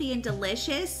healthy and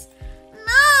delicious?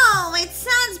 No, Oh, it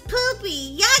sounds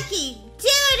poopy, yucky,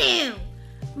 doo-doo.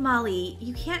 Molly,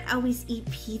 you can't always eat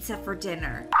pizza for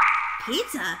dinner.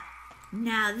 Pizza?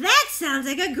 Now that sounds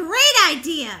like a great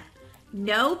idea.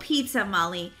 No pizza,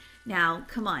 Molly. Now,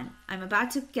 come on. I'm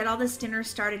about to get all this dinner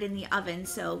started in the oven,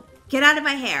 so get out of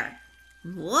my hair.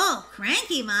 Whoa,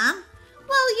 cranky, Mom.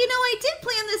 Well, you know, I did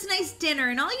plan this nice dinner,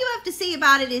 and all you have to say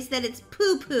about it is that it's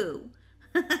poo-poo.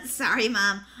 Sorry,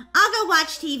 Mom. I'll go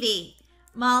watch TV.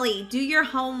 Molly, do your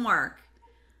homework.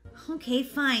 Okay,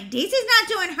 fine. Daisy's not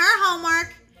doing her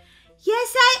homework.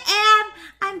 Yes, I am.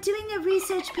 I'm doing a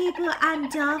research paper on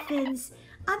dolphins.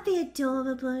 Aren't they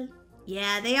adorable?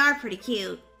 Yeah, they are pretty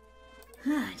cute.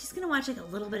 Just gonna watch like a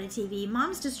little bit of TV.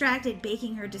 Mom's distracted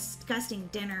baking her disgusting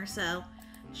dinner, so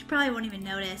she probably won't even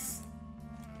notice.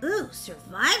 Ooh,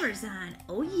 Survivor's on.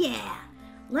 Oh yeah.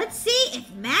 Let's see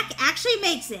if Mac actually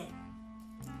makes it.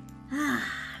 I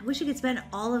wish I could spend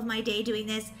all of my day doing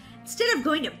this instead of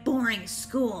going to boring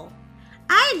school.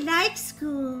 I like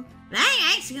school.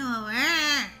 I like school.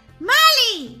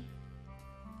 Molly!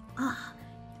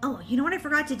 Oh, you know what I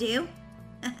forgot to do?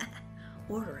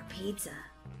 Order a pizza.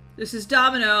 This is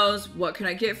Domino's. What can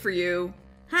I get for you?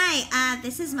 Hi,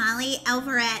 this is Molly,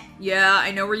 Alvarette. Yeah,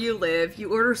 I know where you live.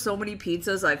 You order so many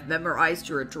pizzas, I've memorized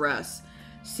your address.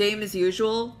 Same as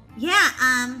usual?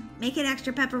 Yeah, make it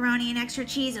extra pepperoni and extra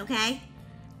cheese, okay?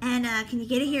 And, can you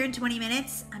get it here in 20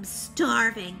 minutes? I'm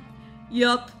starving.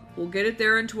 Yup, we'll get it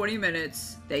there in 20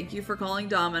 minutes. Thank you for calling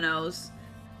Domino's.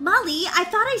 Molly, I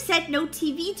thought I said no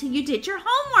TV till you did your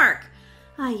homework.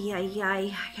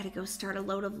 I gotta go start a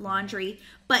load of laundry.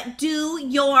 But do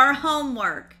your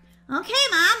homework. Okay,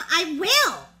 Mom, I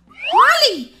will.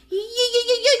 Molly,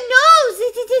 your nose,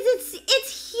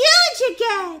 it's huge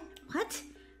again. What?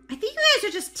 I think you guys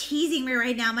are just teasing me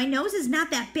right now. My nose is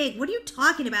not that big. What are you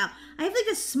talking about? I have like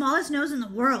the smallest nose in the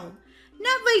world.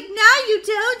 Not right now, you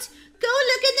don't. Go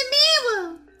look in the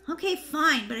mirror. Okay,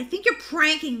 fine, but I think you're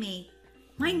pranking me.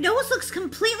 My nose looks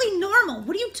completely normal.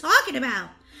 What are you talking about?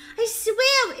 I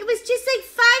swear, it was just like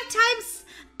 5 times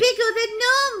bigger than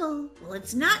normal. Well,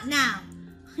 it's not now.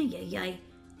 Ay.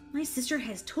 My sister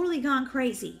has totally gone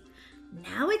crazy.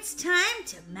 Now it's time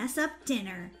to mess up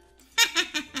dinner.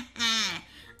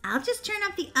 I'll just turn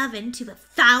up the oven to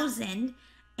 1,000,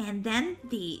 and then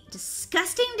the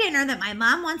disgusting dinner that my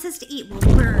mom wants us to eat will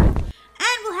burn.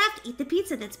 And we'll have to eat the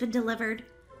pizza that's been delivered.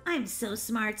 I'm so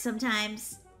smart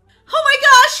sometimes. Oh my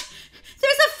gosh!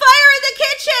 There's a fire in the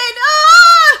kitchen!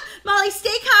 Ah! Molly,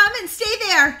 stay calm and stay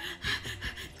there.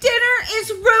 Dinner is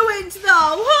ruined,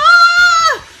 though.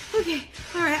 Ah! Okay,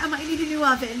 all right, I might need a new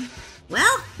oven.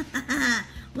 Well,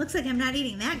 looks like I'm not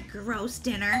eating that gross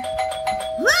dinner.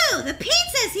 Woo, the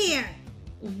pizza's here!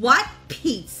 What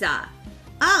pizza?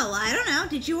 Oh, I don't know.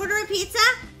 Did you order a pizza?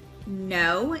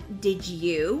 No, did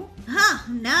you? Oh,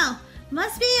 no.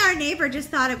 Must be our neighbor just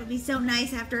thought it would be so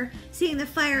nice after seeing the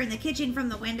fire in the kitchen from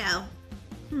the window.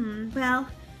 Well,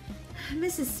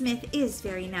 Mrs. Smith is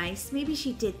very nice. Maybe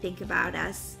she did think about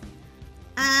us.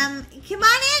 Come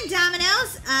on in,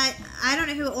 Domino's. I don't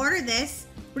know who ordered this.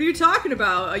 What are you talking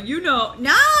about? You know.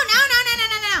 No.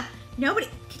 Nobody.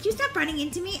 Could you stop running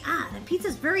into me? The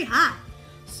pizza's very hot.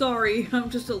 Sorry, I'm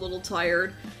just a little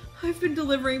tired. I've been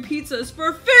delivering pizzas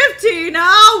for 15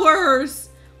 hours!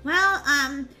 Well,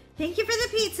 thank you for the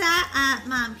pizza.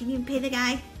 Mom, can you pay the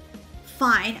guy?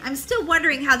 Fine. I'm still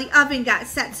wondering how the oven got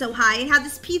set so high and how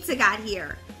this pizza got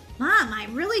here. Mom, I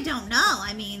really don't know.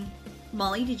 I mean...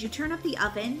 Molly, did you turn up the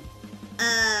oven?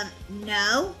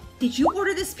 No. Did you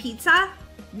order this pizza?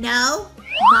 No.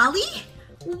 Molly?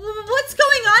 What's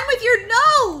going on with your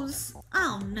nose?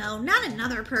 Oh no, not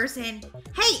another person.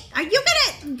 Hey, are you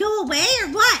gonna go away or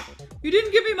what? You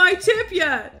didn't give me my tip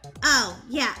yet. Oh,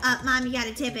 yeah, Mom, you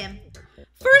gotta tip him.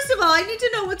 First of all, I need to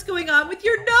know what's going on with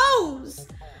your nose.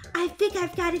 I think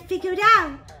I've got it figured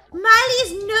out.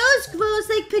 Molly's nose grows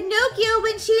like Pinocchio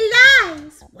when she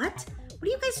lies. What? What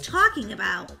are you guys talking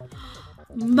about?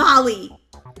 Molly,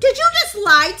 did you just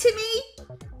lie to me?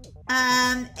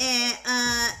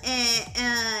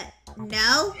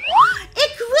 No.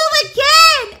 It grew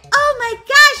again! Oh my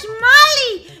gosh,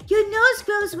 Molly! Your nose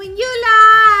grows when you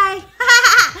lie.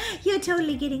 You're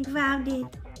totally getting grounded.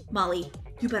 Molly,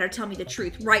 you better tell me the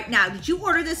truth right now. Did you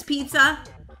order this pizza?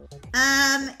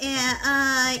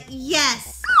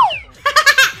 Yes.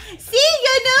 See,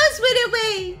 your nose went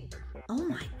away. Oh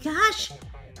my gosh.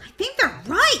 I think they're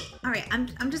right. All right,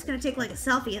 I'm just gonna take like a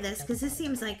selfie of this because this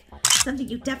seems like something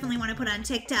you definitely want to put on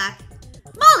TikTok.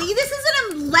 Molly, this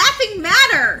isn't a laughing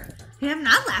matter. I'm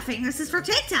not laughing. This is for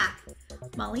TikTok.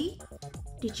 Molly,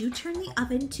 did you turn the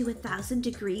oven to 1,000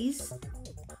 degrees?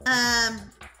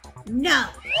 No.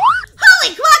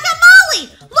 Holy guacamole!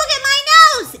 Guacamole! Look at my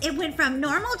nose! It went from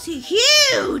normal to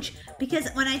huge! Because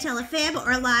when I tell a fib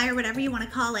or a lie or whatever you want to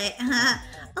call it,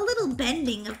 a little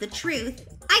bending of the truth,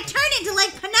 I turn into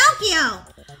like Pinocchio!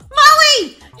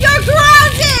 Molly! You're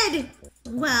grounded!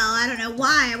 Well, I don't know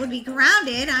why I would be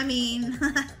grounded. I mean,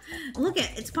 look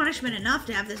it's punishment enough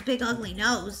to have this big ugly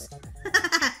nose.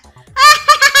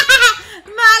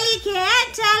 Molly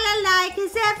can't tell a lie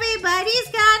because everybody's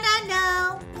gonna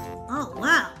know. Oh,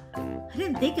 wow. I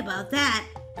didn't think about that.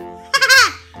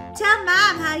 Tell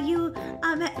Mom how you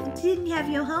didn't have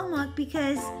your homework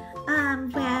because,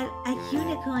 well, a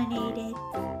unicorn ate it.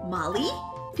 Molly?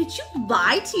 Did you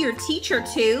lie to your teacher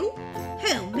too?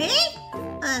 Who, me?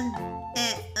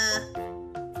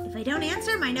 If I don't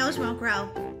answer, my nose won't grow.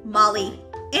 Molly,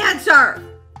 answer!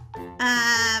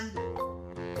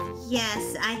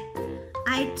 Yes,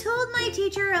 I told my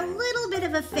teacher a little bit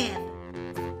of a fib.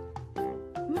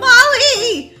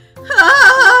 Molly!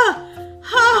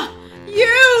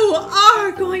 You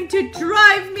are going to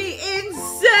drive me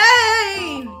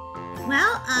insane!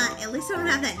 Well, at least I don't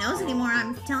have that nose anymore.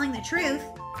 I'm telling the truth.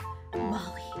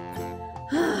 Molly,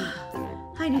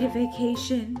 I need a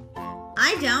vacation.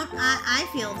 I don't. I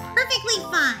feel perfectly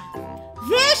fine.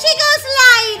 There she goes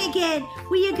lying again.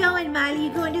 Where you going, Molly?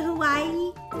 You going to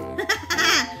Hawaii?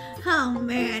 Oh,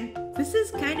 man. This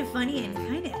is kind of funny and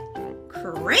kind of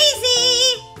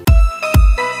crazy.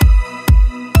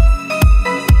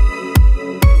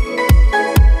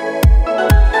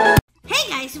 Hey,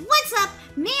 guys. What's up?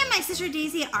 Me and my sister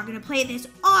Daisy are going to play this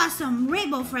awesome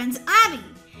Rainbow Friends obby.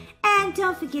 And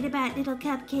don't forget about little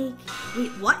Cupcake.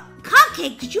 Wait, what?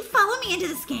 Cupcake? Did you follow me into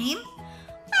this game?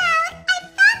 Well, I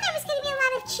thought there was going to be a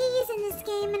lot of cheese in this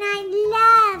game, and I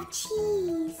love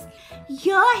cheese.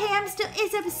 Your hamster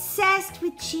is obsessed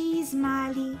with cheese,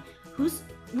 Molly.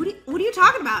 What are you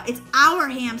talking about? It's our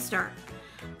hamster.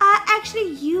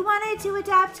 Actually, you wanted to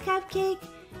adopt Cupcake?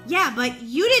 Yeah, but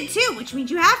you did too, which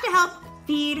means you have to help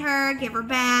feed her, give her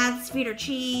baths, feed her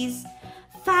cheese.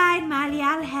 Fine, Molly,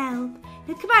 I'll help.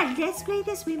 Now, come on, let's play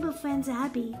this Rainbow Friends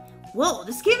obby. Whoa,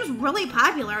 this game is really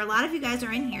popular. A lot of you guys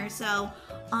are in here, so,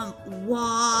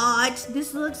 what?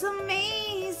 This looks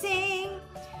amazing.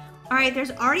 All right,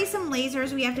 there's already some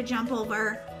lasers we have to jump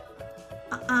over.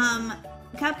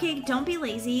 Cupcake, don't be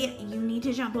lazy. You need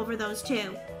to jump over those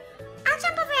too. I'll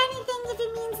jump over anything if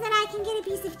it means that I can get a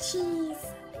piece of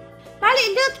cheese.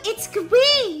 Molly, look, it's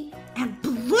green and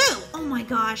blue. Oh my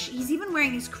gosh, he's even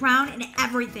wearing his crown and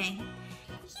everything.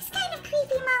 He's kind of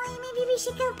creepy, Molly. Maybe we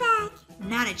should go back.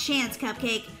 Not a chance,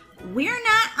 Cupcake. We're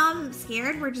not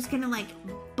scared. We're just gonna like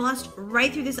bust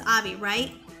right through this obby,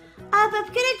 right? I'm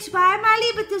gonna try,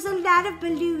 Molly, but there's a lot of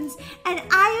balloons, and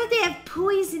I heard they have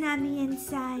poison on the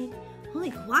inside.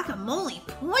 Holy guacamole,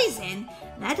 poison?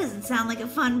 That doesn't sound like a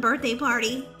fun birthday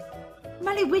party.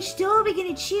 Molly, which door are we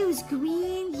gonna choose?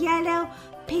 Green, yellow,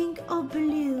 pink, or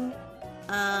blue?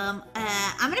 I'm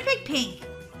gonna pick pink.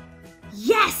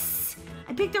 Yes!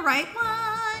 I picked the right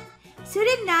one. So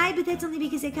did I, but that's only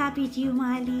because I copied you,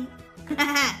 Molly.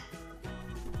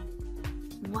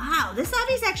 Wow, this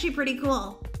obby's actually pretty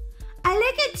cool. I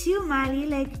like it too, Molly.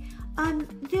 Like,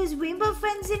 there's Rainbow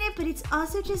Friends in it, but it's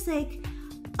also just like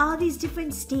all these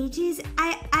different stages.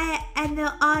 And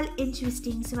they're all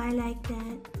interesting, so I like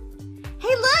that.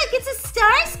 Hey, look, it's a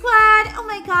Star Squad. Oh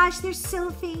my gosh, they're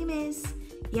so famous.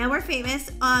 Yeah, we're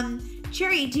famous.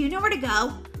 Cherry, do you know where to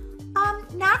go?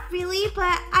 Not really,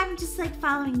 but I'm just like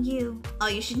following you. Oh,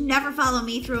 you should never follow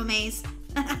me through a maze.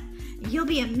 You'll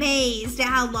be amazed at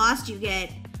how lost you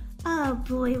get. Oh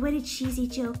boy, what a cheesy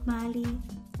joke, Molly. Oh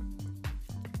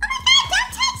my god,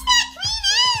 don't touch that green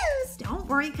ooze! Don't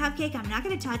worry, Cupcake, I'm not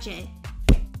gonna touch it.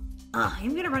 Oh,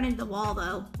 I'm gonna run into the wall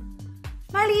though.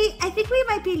 Molly, I think we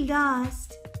might be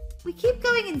lost. We keep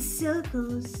going in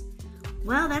circles.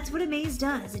 Well, that's what a maze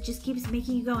does. It just keeps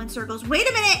making you go in circles. Wait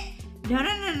a minute!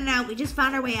 No. We just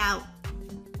found our way out.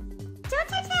 Don't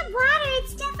touch that water.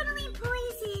 It's definitely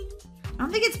poison. I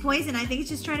don't think it's poison. I think it's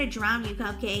just trying to drown you,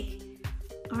 Cupcake.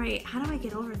 All right, how do I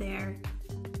get over there?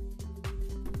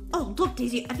 Oh, look,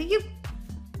 Daisy. I think you...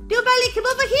 No, Molly, come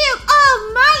over here.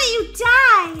 Oh, Molly, you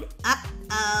died.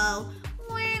 Uh-oh.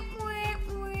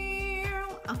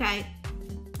 Okay.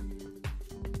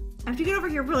 I have to get over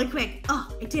here really quick. Oh,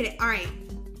 I did it. All right.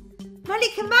 Molly,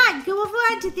 come on. Go over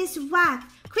onto this rock.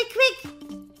 Quick. I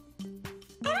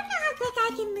don't know how quick I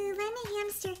can move. I'm a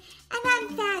hamster, and I'm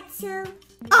fat, so...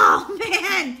 Oh,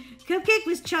 man. Cupcake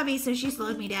was chubby, so she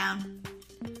slowed me down.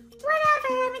 Whatever.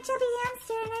 I'm a chubby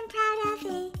hamster, and I'm proud of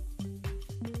it.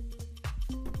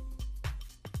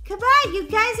 Come on, you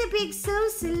guys are being so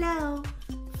slow.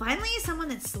 Finally, someone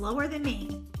that's slower than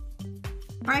me.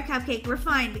 All right, Cupcake, we're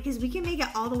fine because we can make it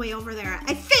all the way over there.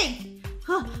 I think.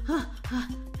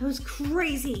 That was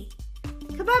crazy.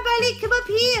 Come on, Molly, come up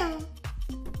here.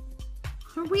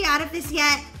 Are we out of this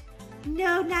yet?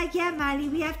 No, not yet, Molly.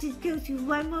 We have to go through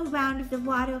one more round of the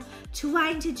water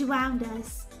trying to drown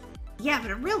us. Yeah,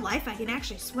 but in real life, I can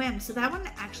actually swim, so that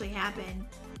wouldn't actually happen.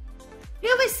 No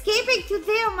escaping through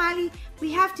there, Molly.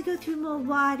 We have to go through more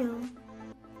water.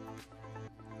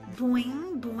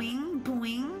 Boing, boing,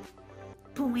 boing,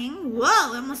 boing.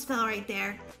 Whoa, I almost fell right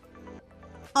there.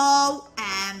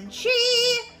 OMG!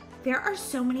 There are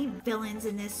so many villains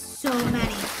in this, so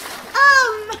many.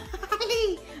 Oh,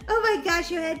 Molly! Oh my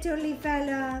gosh, your head totally fell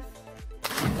off.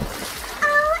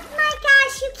 Oh my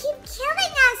gosh, you keep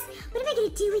killing us! What am I gonna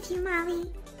do with you,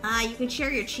 Molly? You could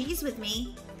share your cheese with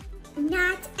me.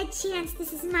 Not a chance.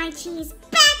 This is my cheese.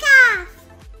 Back off!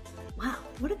 Wow,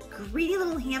 what a greedy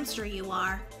little hamster you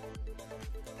are.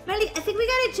 Molly, I think we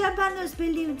gotta jump on those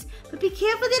balloons, but be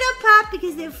careful they don't pop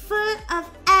because they're full of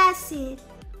acid.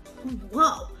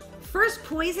 Whoa, first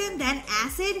poison, then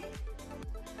acid?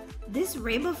 This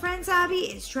Rainbow Friends hobby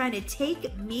is trying to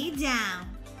take me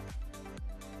down.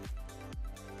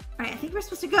 All right, I think we're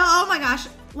supposed to go. Oh my gosh,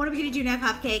 what are we gonna do now,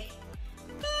 Cupcake?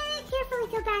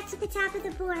 Carefully go back to the top of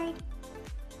the board.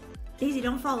 Daisy,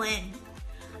 don't fall in.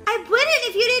 I wouldn't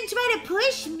if you didn't try to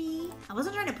push me. I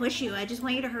wasn't trying to push you. I just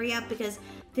want you to hurry up because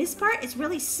this part is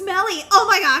really smelly. Oh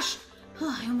my gosh.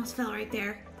 Oh, I almost fell right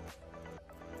there.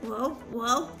 Whoa,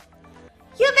 whoa.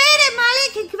 You made it,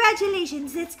 Molly.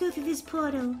 Congratulations. Let's go through this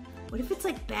portal. What if it's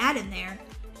like bad in there?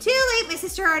 Too late. My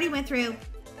sister already went through.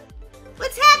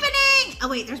 What's happening? Oh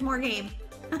wait, there's more game.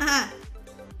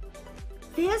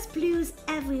 There's blues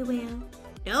everywhere.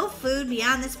 No food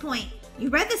beyond this point. You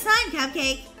read the sign,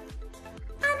 Cupcake.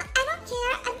 I don't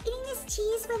care. I'm eating this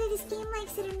cheese whether this game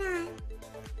likes it or not.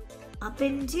 Up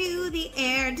into the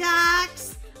air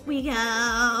ducts we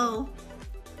go.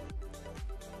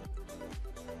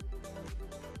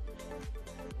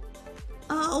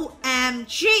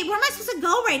 OMG, where am I supposed to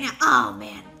go right now? Oh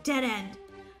man, dead end.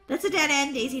 That's a dead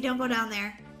end, Daisy. Don't go down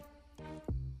there.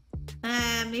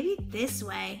 Maybe this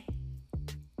way.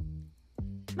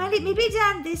 Molly, maybe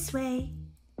down this way.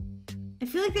 I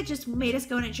feel like that just made us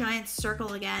go in a giant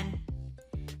circle again.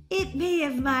 It may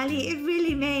have, Molly. It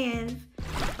really may have.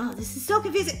 Oh, this is so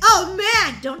confusing. Oh,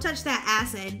 man. Don't touch that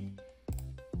acid.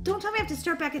 Don't tell me I have to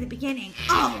start back at the beginning.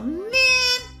 Oh,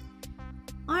 man.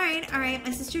 All right.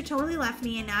 My sister totally left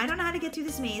me, and now I don't know how to get through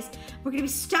this maze. We're going to be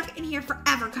stuck in here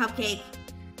forever, Cupcake.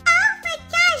 Oh, my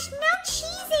gosh. No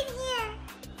cheese in here.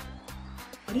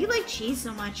 Why do you like cheese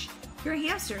so much? You're a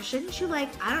hamster. Shouldn't you like,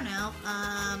 I don't know,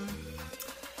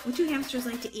 what do hamsters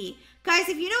like to eat? Guys,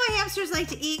 if you know what hamsters like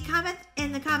to eat, comment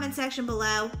in the comment section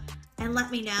below and let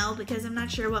me know because I'm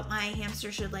not sure what my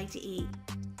hamster should like to eat.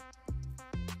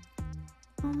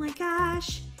 Oh my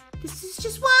gosh. This is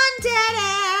just one dead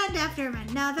end after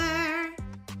another.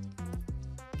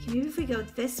 Okay, maybe if we go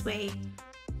this way.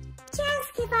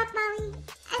 Just give up, Molly.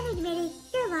 And admit it,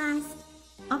 you're lost.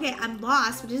 Okay, I'm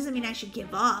lost, but it doesn't mean I should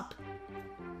give up.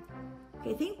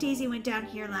 Okay, I think Daisy went down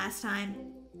here last time.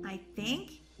 I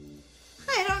think.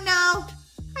 I don't know.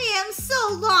 I am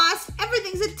so lost.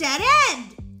 Everything's a dead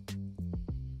end.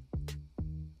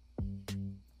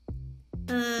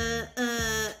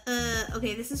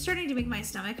 Okay, this is starting to make my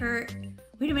stomach hurt.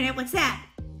 Wait a minute, what's that?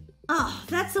 Oh,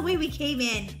 that's the way we came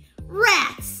in.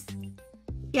 Rats!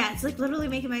 Yeah, it's like literally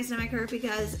making my stomach hurt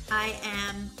because I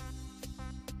am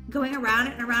going around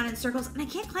and around in circles and I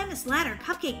can't climb this ladder.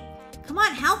 Cupcake, come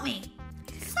on, help me.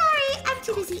 Sorry, I'm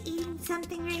too busy eating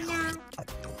something right now.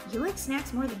 You like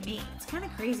snacks more than me. It's kind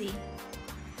of crazy.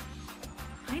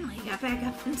 Finally, got back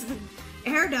up into the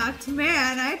air duct.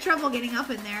 Man, I had trouble getting up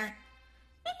in there.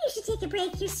 Maybe you should take a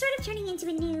break. You're sort of turning into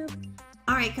a noob.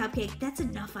 All right, Cupcake, that's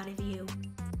enough out of you.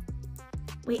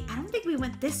 Wait, I don't think we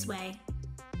went this way.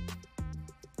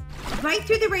 Right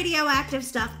through the radioactive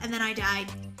stuff, and then I died.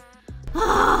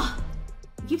 Oh,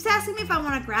 he keeps asking me if I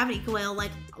want a gravity coil.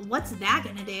 Like, what's that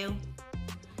gonna do?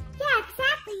 Yeah,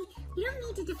 exactly. We don't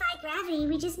need to defy gravity.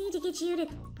 We just need to get you to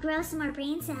grow some more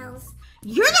brain cells.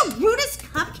 You're the rudest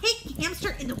cupcake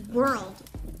hamster in the world.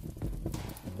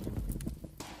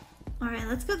 All right,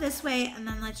 let's go this way, and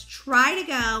then let's try to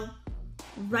go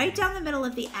right down the middle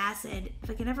of the acid. If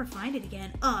I can ever find it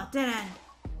again. Oh, dead end.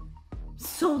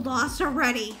 So lost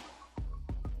already.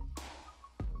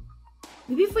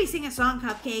 Maybe if we sing a song,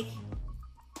 Cupcake.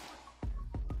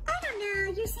 I don't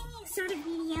know. You're singing sort of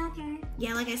mediocre.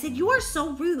 Yeah, like I said, you are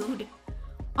so rude.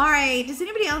 All right, does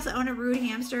anybody else own a rude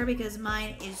hamster? Because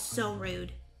mine is so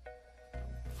rude.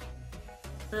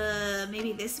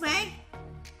 Maybe this way?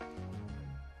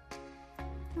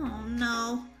 Oh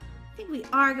no. I think we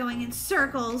are going in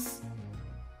circles.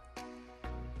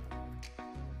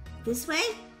 This way?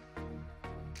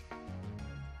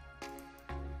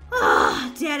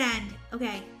 Ah, dead end.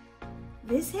 Okay.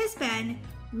 This has been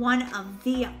one of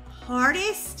the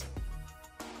hardest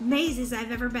mazes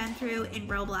I've ever been through in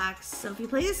Roblox. So if you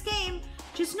play this game,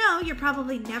 just know you're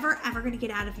probably never ever gonna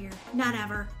get out of here. Not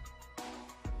ever.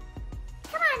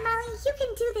 Come on, Molly, you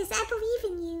can do this. I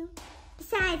believe in you.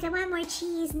 Besides, I want more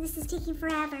cheese and this is taking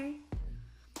forever.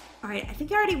 Alright, I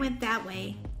think I already went that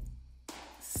way.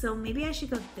 So maybe I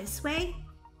should go this way?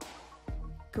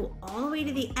 Go all the way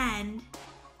to the end.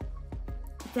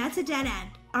 That's a dead end.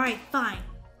 Alright, fine.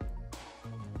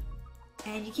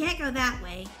 And you can't go that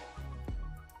way.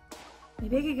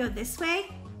 Maybe I could go this way?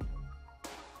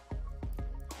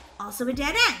 Also a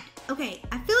dead end. Okay,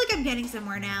 I feel like I'm getting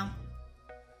somewhere now.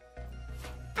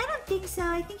 I don't think so.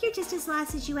 I think you're just as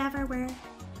lost as you ever were.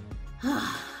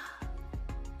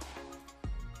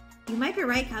 You might be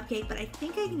right, Cupcake, but I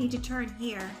think I need to turn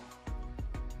here.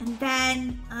 And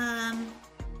then,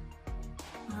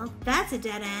 well, that's a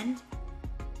dead end.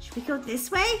 Should we go this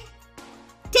way?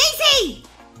 Daisy!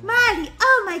 Molly,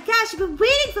 oh my gosh, I've been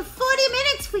waiting for 40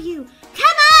 minutes for you. Come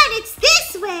on, it's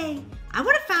this way. I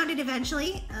would have found it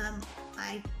eventually,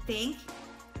 I think.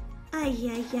 Ay,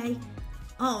 ay, ay.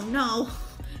 Oh no,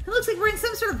 it looks like we're in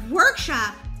some sort of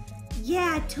workshop.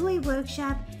 Yeah, toy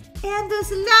workshop. And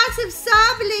there's lots of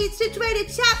saw blades to try to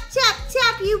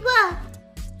chop you up.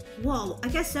 Whoa, I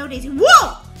guess so, Daisy.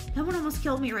 Whoa! That one almost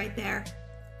killed me right there.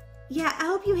 Yeah, I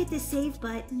hope you hit the save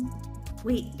button.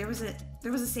 Wait, there was a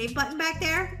save button back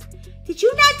there? Did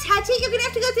you not touch it? You're gonna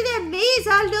have to go through that maze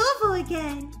all over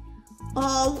again.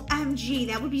 OMG,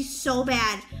 that would be so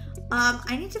bad.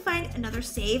 I need to find another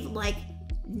save, like,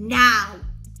 now.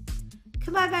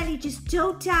 Come on, Molly, just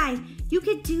don't die. You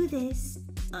can do this.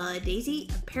 Daisy,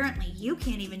 apparently you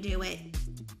can't even do it.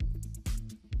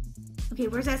 Okay,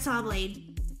 where's that saw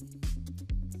blade?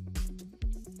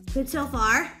 Good so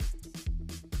far.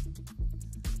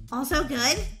 Also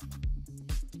good.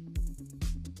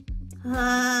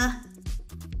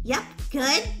 Yep,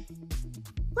 good.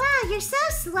 Wow, you're so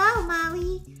slow,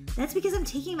 Molly. That's because I'm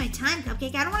taking my time,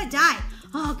 Cupcake. I don't want to die.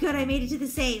 Oh, good, I made it to the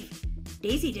save.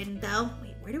 Daisy didn't, though.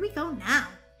 Wait, where do we go now?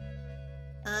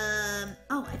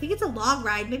 Oh, I think it's a log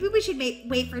ride. Maybe we should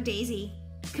wait for Daisy.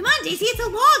 Come on, Daisy, it's a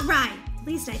log ride. At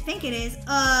least I think it is.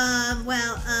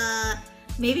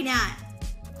 Maybe not.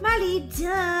 Molly,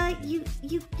 duh.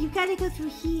 You gotta go through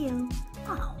here.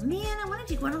 Oh, man, I wanted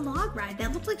to go on a log ride.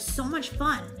 That looked like so much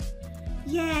fun.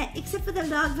 Yeah, except for the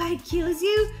log ride kills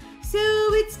you, so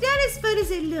it's not as fun as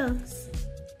it looks.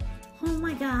 Oh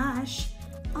my gosh.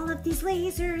 All of these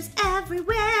lasers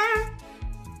everywhere.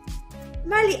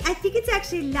 Molly, I think it's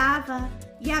actually lava.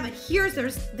 Yeah, but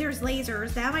there's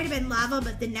lasers. That might have been lava,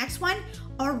 but the next one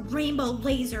are rainbow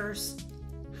lasers.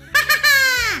 Ha ha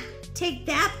ha! Take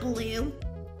that, Blue.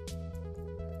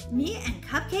 Me and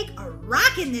Cupcake are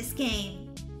rocking this game.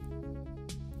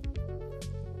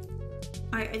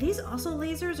 Alright, are these also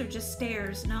lasers or just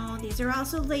stairs? No, these are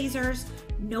also lasers.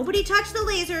 Nobody touch the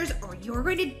lasers or you're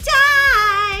going to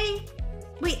die!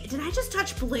 Wait, did I just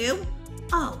touch Blue?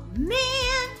 Oh,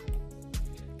 man!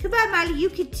 Come on, Molly, you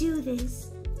can do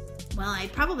this. Well, I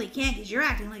probably can't because you're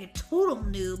acting like a total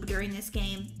noob during this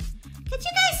game. Could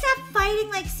you guys stop fighting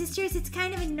like sisters? It's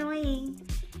kind of annoying.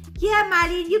 Yeah,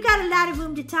 Molly, you got a lot of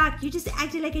room to talk. You just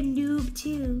acted like a noob,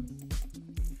 too.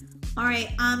 Alright,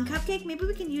 Cupcake, maybe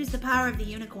we can use the power of the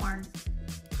unicorn.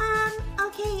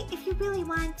 Okay, if you really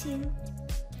want to.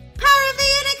 Power of the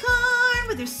unicorn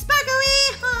with her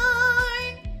sparkly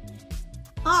horn!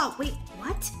 Oh, wait,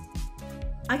 what?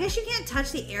 I guess you can't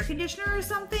touch the air conditioner or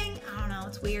something? I don't know,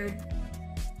 it's weird.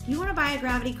 You want to buy a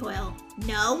gravity coil?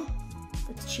 No?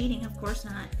 That's cheating, of course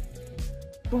not.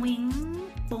 Boing,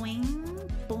 boing,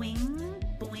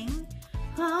 boing, boing.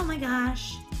 Oh my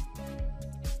gosh.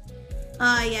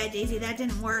 Yeah, Daisy, that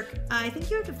didn't work. I think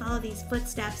you have to follow these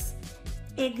footsteps.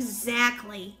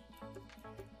 Exactly.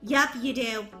 Yup, you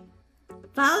do.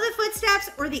 Follow the footsteps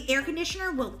or the air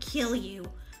conditioner will kill you.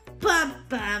 Bum,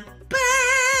 bum,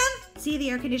 bum! See, the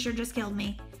air conditioner just killed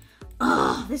me.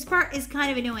 Oh, this part is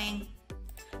kind of annoying.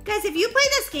 Guys, if you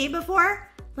played this game before,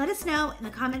 let us know in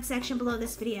the comment section below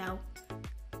this video.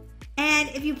 And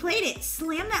if you played it,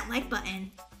 slam that like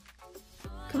button.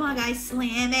 Come on, guys,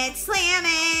 slam it, slam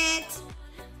it!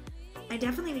 I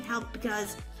definitely need help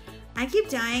because I keep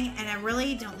dying and I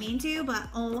really don't mean to, but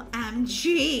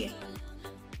OMG.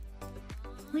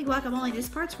 Holy guacamole, this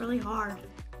part's really hard.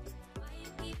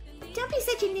 Don't be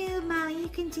such a noob, Molly. You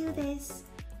can do this.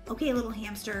 Okay, little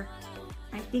hamster.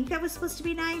 I think that was supposed to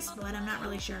be nice, but I'm not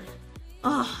really sure.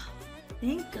 Oh,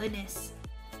 thank goodness.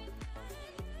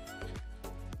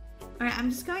 Alright,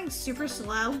 I'm just going super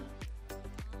slow.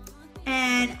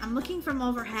 And I'm looking from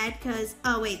overhead because...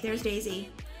 Oh, wait, there's Daisy.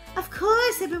 Of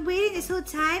course, I've been waiting this whole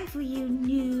time for you,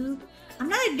 noob. I'm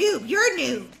not a noob. You're a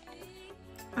noob.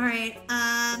 Alright,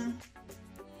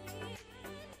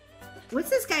 what's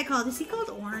this guy called? Is he called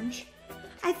Orange?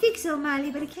 I think so,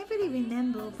 Molly, but I can't really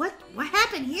remember. What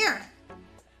happened here?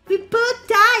 We both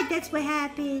died, that's what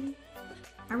happened.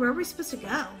 Or where are we supposed to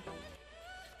go?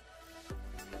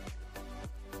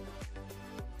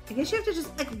 I guess you have to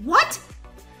just, like, what?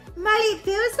 Molly,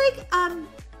 there was like,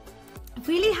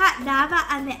 really hot lava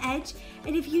on the edge,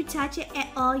 and if you touch it at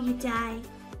all, you die.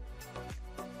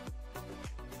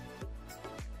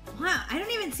 Wow, I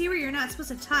don't even see where you're not supposed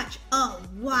to touch. Oh,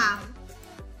 wow.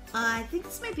 I think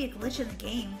this might be a glitch in the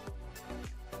game.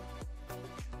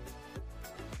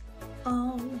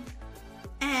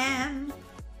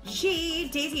 OMG.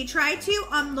 Daisy, try to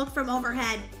look from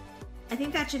overhead. I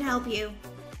think that should help you.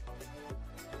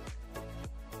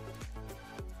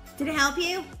 Did it help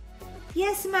you?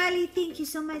 Yes, Molly, thank you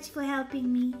so much for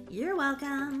helping me. You're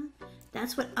welcome.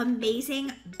 That's what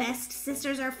amazing best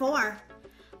sisters are for.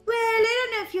 Well, I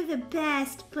don't know if you're the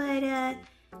best, but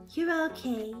you're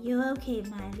okay. You're okay,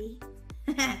 Molly.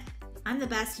 I'm the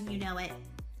best and you know it.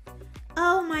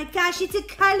 Oh my gosh, it's a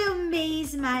color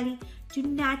maze, Molly. Do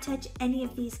not touch any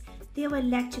of these. They were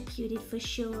electrocuted for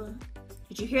sure.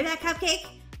 Did you hear that, Cupcake?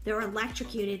 They're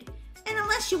electrocuted. And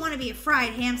unless you want to be a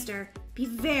fried hamster, be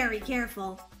very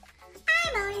careful.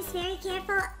 I'm always very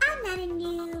careful. I'm not a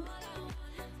noob.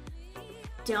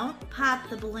 Don't pop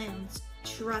the balloons.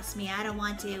 Trust me, I don't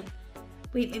want to.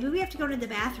 Wait, maybe we have to go to the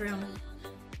bathroom.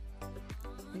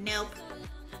 Nope.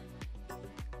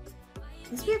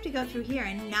 Guess we have to go through here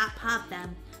and not pop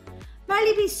them.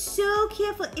 Molly, be so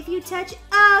careful if you touch...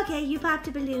 Oh, okay, you popped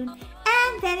a balloon.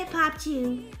 And then it popped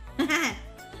you. Hey,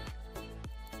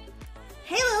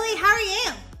 Lily, how are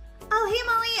you? Oh, hey,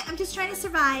 Molly, I'm just trying to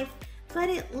survive. But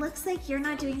it looks like you're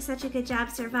not doing such a good job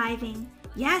surviving.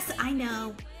 Yes, I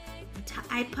know.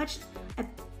 I punched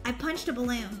a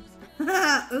balloon.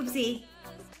 Oopsie.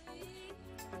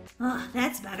 Oh,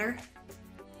 that's better.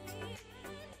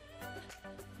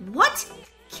 What?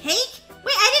 Cake?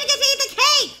 Wait, I didn't get to eat the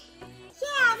cake!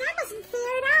 Yeah, that wasn't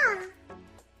fair at all.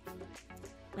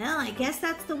 Well, I guess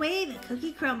that's the way the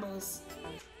cookie crumbles.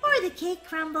 Or the cake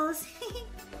crumbles.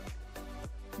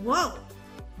 Whoa.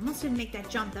 Almost didn't make that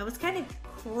jump. That was kind of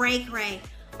cray-cray.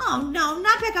 Oh no,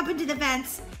 not back up into the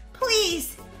vents.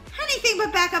 Please. Anything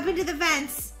but back up into the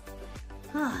vents.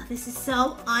 Oh, this is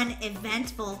so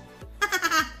uneventful.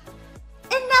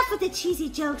 Enough with the cheesy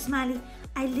jokes, Molly.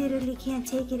 I literally can't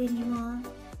take it anymore.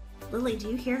 Lily, do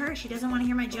you hear her? She doesn't want to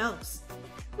hear my jokes.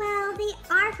 Well, they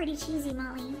are pretty cheesy,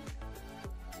 Molly.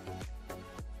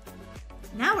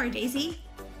 Now where, Daisy?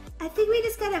 I think we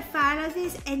just gotta follow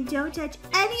this and don't touch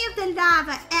any of the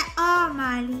lava at all,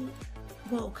 Molly.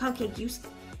 Whoa, Cupcake, you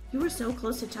were so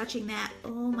close to touching that. Oh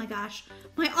my gosh.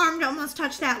 My arm almost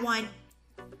touched that one.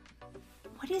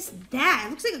 What is that?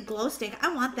 It looks like a glow stick.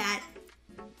 I want that.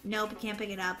 Nope, can't pick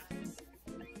it up.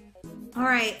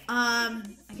 Alright, I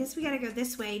guess we gotta go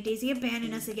this way. Daisy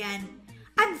abandoned us again.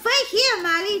 I'm right here,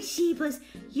 Molly. Jeepers,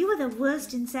 you were the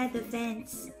worst inside the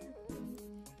fence.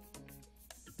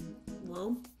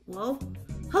 Whoa, whoa.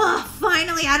 Oh,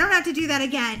 finally, I don't have to do that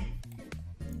again.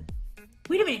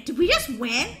 Wait a minute, did we just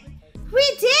win?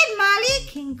 We did, Molly.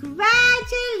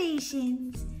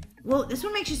 Congratulations. Whoa, this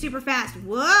one makes you super fast.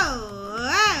 Whoa,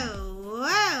 whoa,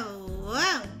 whoa,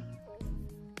 whoa.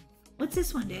 What's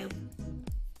this one do?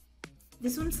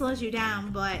 This one slows you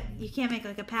down, but you can't make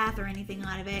like a path or anything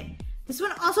out of it. This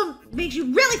one also makes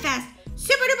you really fast.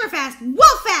 Super duper fast.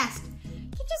 Whoa fast.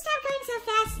 Can you stop going so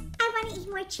fast? I want to eat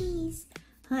more cheese.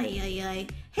 Ay, ay, ay.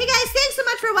 Hey guys, thanks so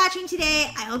much for watching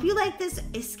today. I hope you like this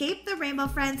Escape the Rainbow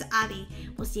Friends obby.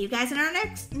 We'll see you guys in our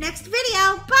next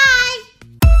video. Bye!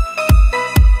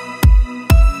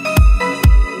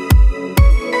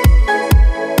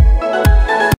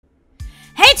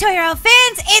 Hey Toyoro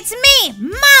fans, it's me,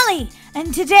 Molly,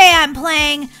 and today I'm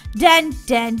playing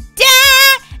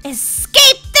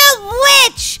Escape the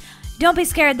Witch. Don't be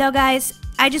scared though, guys.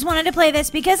 I just wanted to play this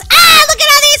because look at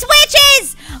all these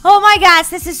witches! Oh my gosh,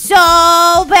 this is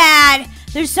so bad.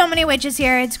 There's so many witches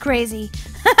here, it's crazy.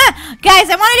 Guys,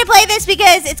 I wanted to play this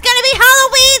because it's gonna be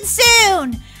Halloween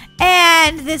soon,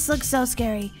 and this looks so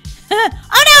scary. Oh no,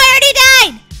 I already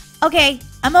died. Okay,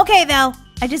 I'm okay though.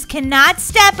 I just cannot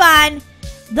step on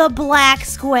the black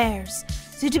squares.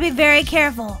 So you have to be very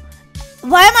careful.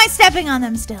 Why am I stepping on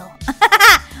them still?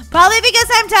 Probably because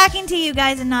I'm talking to you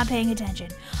guys and not paying attention.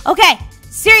 Okay,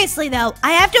 Seriously, though,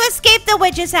 I have to escape the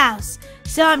witch's house.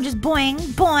 So I'm just boing,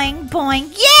 boing, boing.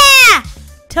 Yeah!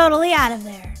 Totally out of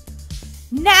there.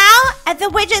 Now, at the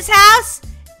witch's house,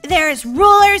 there's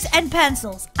rulers and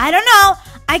pencils. I don't know.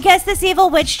 I guess this evil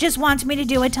witch just wants me to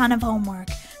do a ton of homework.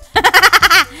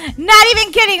 Not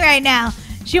even kidding right now.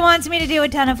 She wants me to do a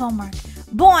ton of homework.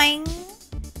 Boing,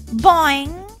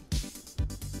 boing.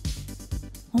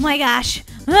 Oh my gosh.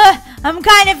 I'm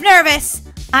kind of nervous.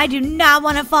 I do not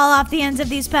want to fall off the ends of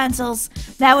these pencils.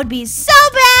 That would be so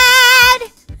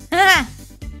bad.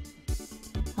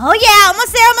 Oh yeah,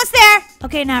 almost there, almost there.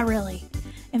 Okay, not really.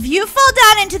 If you fall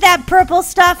down into that purple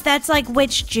stuff, that's like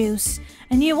witch juice,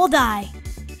 and you will die.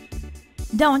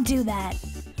 Don't do that.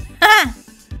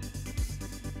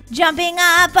 Jumping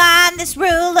up on this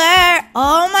ruler.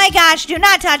 Oh my gosh, do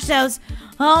not touch those.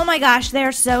 Oh my gosh,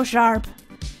 they're so sharp.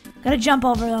 Gotta jump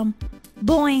over them.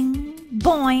 Boing,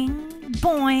 boing,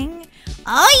 boing.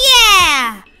 Oh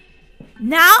yeah!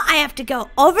 Now I have to go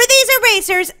over these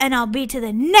erasers and I'll be to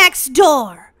the next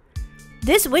door.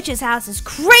 This witch's house is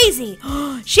crazy.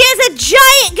 She has a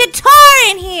giant guitar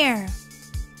in here.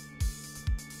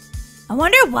 I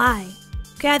wonder why.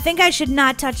 Okay, I think I should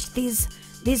not touch these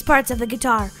parts of the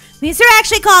guitar. These are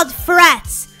actually called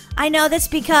frets. I know this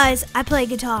because I play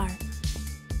guitar.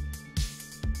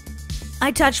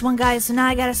 I touched one, guys, so now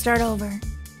I gotta start over.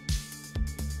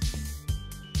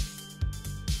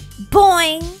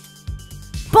 Boing,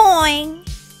 boing,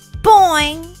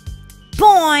 boing,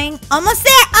 boing. Almost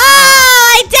there.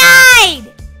 Oh, I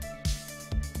died!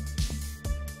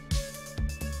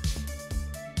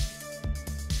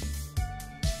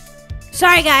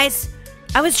 Sorry, guys.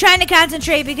 I was trying to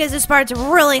concentrate because this part's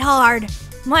really hard.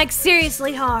 Like,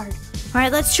 seriously hard. All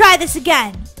right, let's try this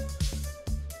again.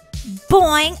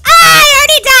 Boing. Ah, I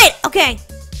already died. Okay,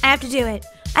 I have to do it.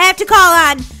 I have to call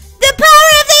on the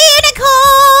power of the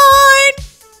unicorn.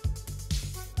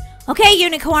 Okay,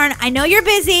 unicorn, I know you're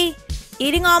busy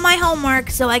eating all my homework,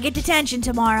 so I get detention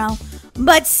tomorrow.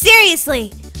 But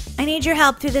seriously, I need your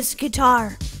help through this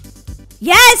guitar.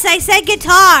 Yes, I said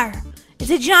guitar. It's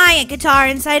a giant guitar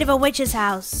inside of a witch's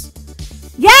house.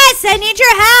 Yes, I need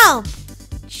your help.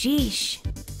 Sheesh.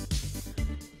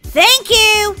 Thank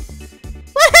you.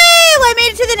 Woohoo! I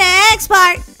made it to the next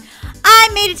part. I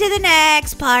made it to the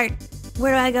next part.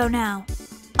 Where do I go now?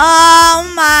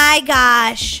 Oh my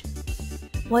gosh.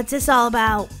 What's this all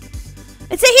about?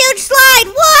 It's a huge slide.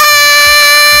 Whoa!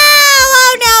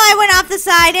 Oh no, I went off the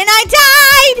side and I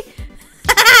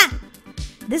died.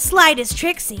 This slide is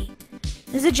tricksy.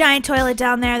 There's a giant toilet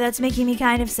down there that's making me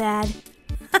kind of sad.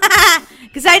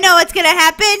 Because I know what's going to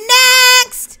happen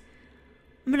next.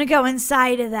 I'm going to go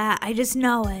inside of that. I just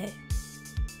know it.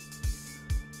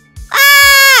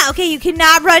 Ah! Okay, you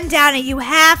cannot run down it. You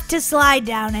have to slide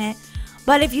down it.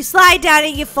 But if you slide down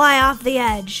it, you fly off the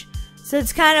edge. So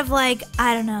it's kind of like,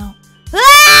 I don't know.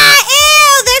 Ah!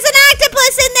 Ew! There's an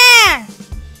octopus in there!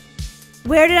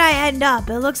 Where did I end up?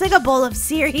 It looks like a bowl of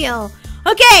cereal.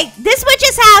 Okay, this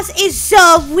witch's house is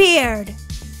so weird.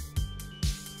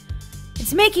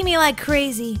 It's making me like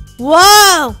crazy.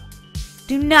 Whoa!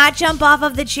 Do not jump off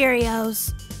of the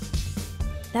Cheerios.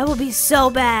 That will be so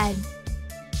bad.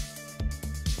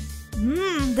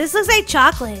 This looks like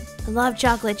chocolate. I love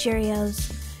chocolate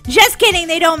Cheerios. Just kidding,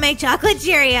 they don't make chocolate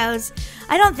Cheerios.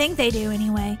 I don't think they do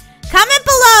anyway. Comment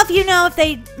below if you know if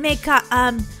they make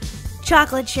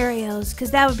chocolate Cheerios,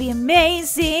 because that would be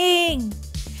amazing.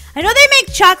 I know they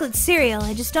make chocolate cereal.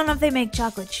 I just don't know if they make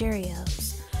chocolate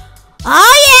Cheerios.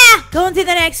 Oh, yeah! Going through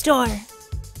the next door.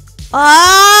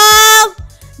 Oh!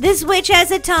 This witch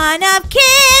has a ton of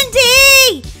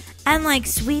candy! And, like,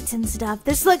 sweets and stuff.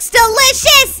 This looks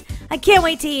delicious! I can't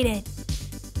wait to eat it.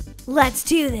 Let's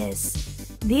do this.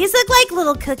 These look like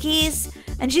little cookies.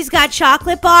 And she's got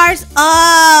chocolate bars.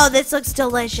 Oh, this looks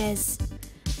delicious.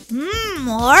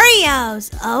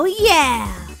 Oreos. Oh,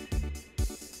 yeah.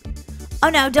 Oh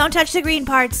no, don't touch the green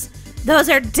parts. Those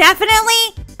are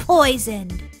definitely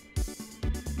poisoned.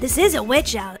 This is a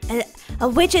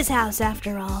witch's house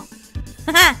after all.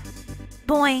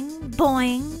 Boing,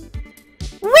 boing.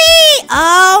 Whee!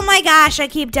 Oh my gosh, I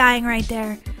keep dying right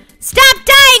there. Stop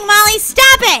dying, Molly,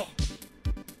 stop it!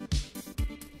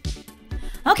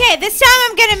 Okay, this time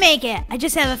I'm gonna make it. I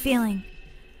just have a feeling.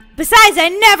 Besides, I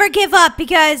never give up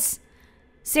because,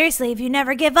 seriously, if you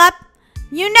never give up,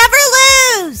 you never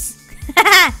lose!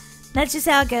 That's just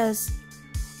how it goes.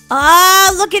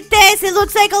 Oh, look at this. It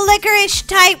looks like a licorice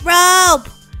tightrope.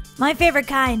 My favorite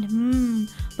kind.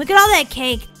 Look at all that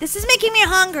cake. This is making me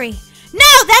hungry.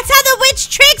 No, that's how the witch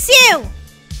tricks you.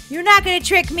 You're not going to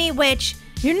trick me, witch.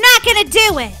 You're not going to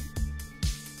do it.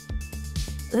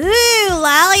 Ooh,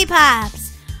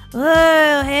 lollipops.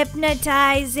 Ooh,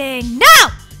 hypnotizing. No!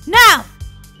 No!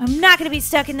 I'm not gonna be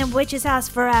stuck in the witch's house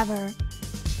forever.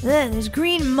 Ugh, there's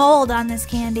green mold on this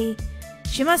candy.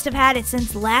 She must have had it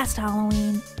since last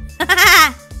Halloween.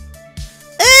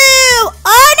 Ooh!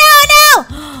 Oh, no, no!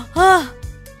 Oh,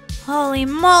 holy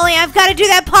moly, I've got to do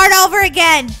that part over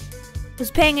again. Was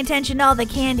paying attention to all the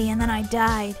candy and then I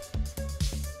died.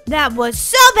 That was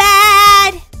so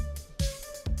bad!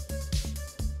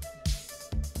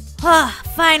 Ah,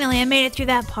 finally, I made it through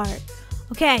that part.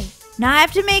 Okay, now I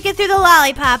have to make it through the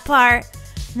lollipop part,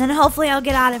 and then hopefully I'll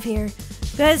get out of here.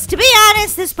 Because, to be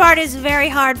honest, this part is very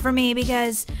hard for me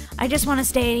because I just want to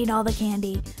stay and eat all the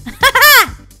candy.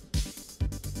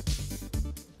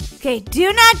 Okay,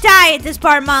 do not die at this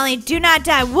part, Molly. Do not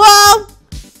die. Whoa!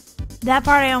 That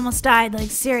part I almost died, like,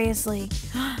 seriously.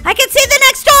 I can see the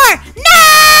next door!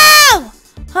 No!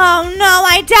 Oh, no,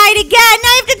 I died again.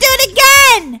 I have to do it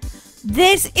again!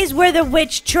 This is where the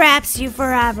witch traps you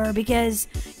forever because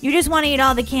you just want to eat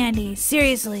all the candy.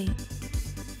 Seriously.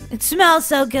 It smells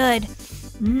so good.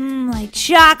 Like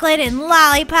chocolate and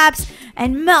lollipops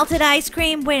and melted ice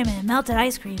cream. Wait a minute, melted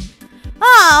ice cream.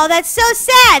 Oh, that's so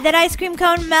sad. That ice cream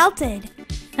cone melted.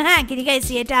 Can you guys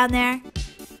see it down there?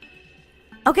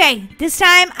 Okay, this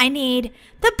time I need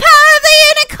the power of the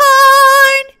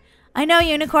unicorn. I know,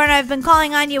 Unicorn, I've been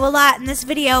calling on you a lot in this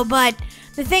video, but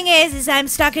the thing is I'm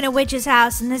stuck in a witch's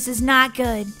house, and this is not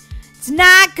good. It's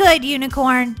not good,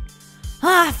 Unicorn.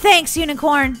 Ah, thanks,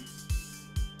 Unicorn.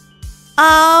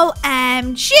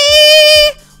 OMG!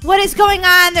 What is going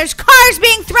on? There's cars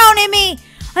being thrown at me.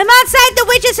 I'm outside the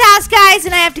witch's house, guys,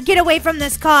 and I have to get away from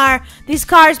this car. These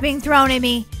cars being thrown at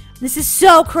me. This is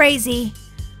so crazy.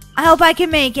 I hope I can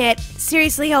make it.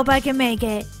 Seriously, hope I can make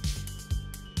it.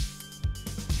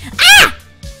 Ah!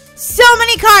 So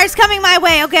many cars coming my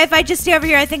way. Okay, if I just stay over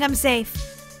here, I think I'm safe.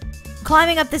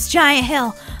 Climbing up this giant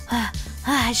hill.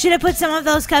 I should have put some of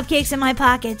those cupcakes in my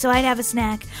pocket so I'd have a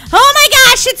snack. Oh my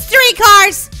gosh, it's 3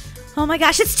 cars! Oh my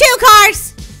gosh, it's 2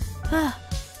 cars!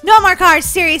 No more cars,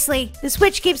 seriously. This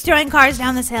witch keeps throwing cars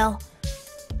down this hill.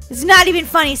 It's not even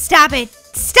funny. Stop it.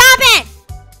 Stop it!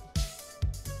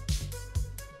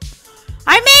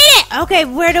 I made it! Okay,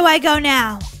 where do I go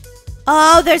now?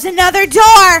 Oh, there's another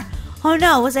door! Oh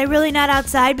no, was I really not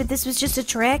outside, but this was just a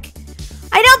trick?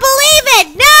 I don't believe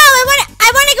it! No!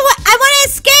 I want to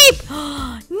escape!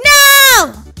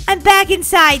 No! I'm back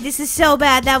inside. This is so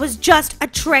bad. That was just a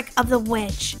trick of the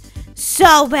witch.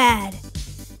 So bad.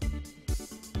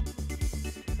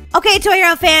 Okay, Toy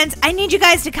Hero fans, I need you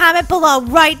guys to comment below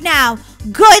right now.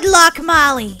 Good luck,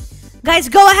 Molly. Guys,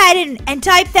 go ahead and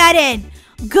type that in.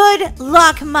 Good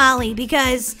luck, Molly,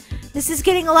 because this is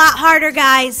getting a lot harder,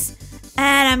 guys.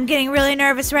 And I'm getting really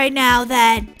nervous right now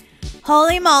that,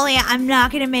 holy moly, I'm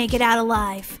not going to make it out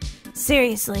alive.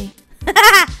 Seriously.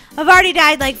 I've already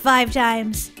died like 5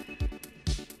 times.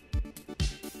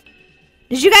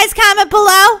 Did you guys comment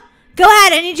below? Go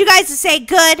ahead, I need you guys to say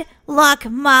good luck,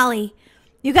 Molly.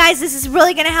 You guys, this is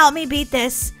really going to help me beat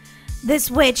this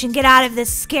witch and get out of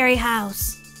this scary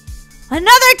house.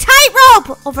 Another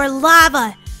tightrope over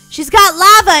lava. She's got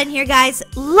lava in here, guys.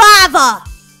 Lava.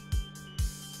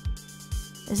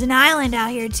 There's an island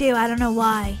out here, too. I don't know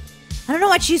why. I don't know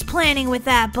what she's planning with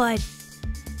that, but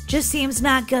just seems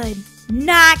not good.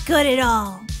 Not good at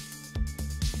all.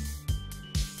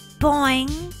 Boing,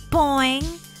 boing.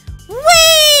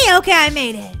 Whee! Okay, I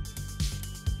made it.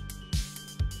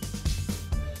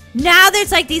 Now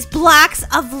there's like these blocks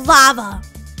of lava.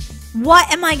 What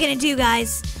am I gonna do,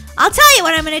 guys? I'll tell you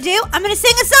what I'm gonna do. I'm gonna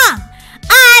sing a song.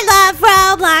 I love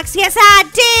Roblox, yes I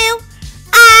do.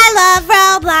 I love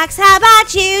Roblox, how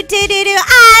about you? Do-do-do.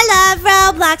 I love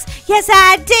Roblox, yes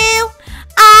I do.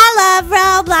 I love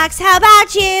Roblox, how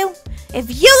about you? If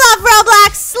you love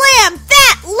Roblox, slam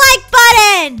that like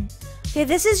button. Okay,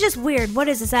 this is just weird. What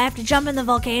is this? I have to jump in the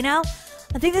volcano?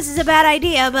 I think this is a bad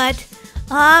idea, but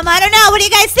I don't know. What do you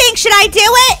guys think? Should I do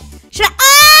it? Should I?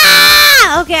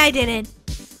 Ah! Okay, I did it.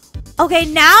 Okay,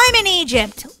 now I'm in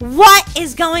Egypt. What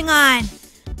is going on?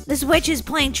 This witch is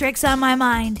playing tricks on my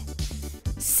mind.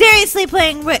 Seriously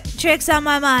playing tricks on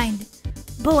my mind.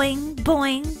 Boing,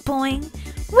 boing, boing.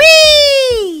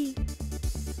 Whee!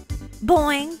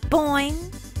 Boing, boing.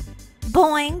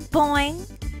 Boing, boing.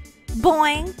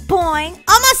 Boing, boing.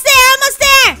 Almost there, almost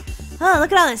there! Oh,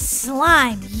 look at all this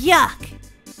slime. Yuck.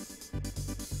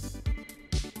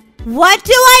 What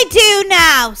do I do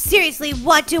now? Seriously,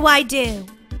 what do I do?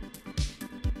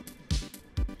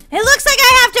 It looks like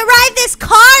I have to ride this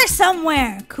car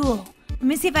somewhere. Cool. Let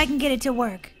me see if I can get it to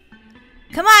work.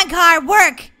 Come on, car,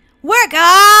 work. Work.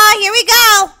 Oh, here we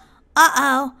go.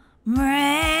 Uh-oh.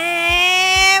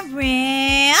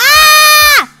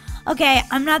 Ah! Okay,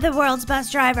 I'm not the world's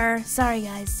best driver. Sorry,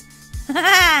 guys.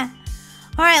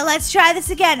 Alright, let's try this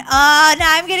again. Oh,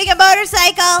 now I'm getting a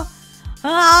motorcycle.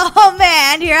 Oh,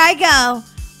 man, here I go.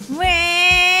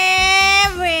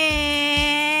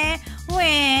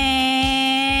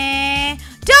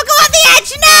 Don't go off the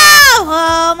edge, no!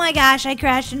 Oh my gosh, I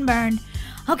crashed and burned.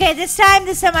 Okay, this time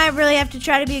I really have to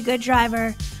try to be a good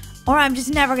driver, or I'm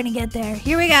just never gonna get there.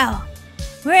 Here we go.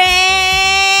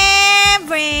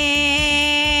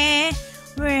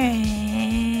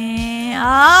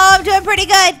 Oh, I'm doing pretty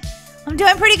good.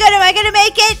 Am I gonna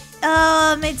make it?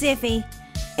 It's iffy.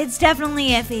 It's definitely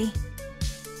iffy.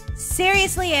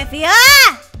 Seriously iffy.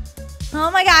 Ah! Oh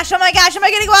my gosh, am I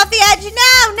gonna go off the edge?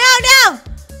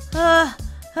 No.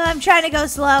 I'm trying to go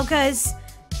slow because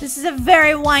this is a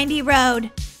very windy road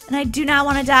and I do not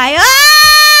want to die.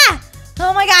 Ah!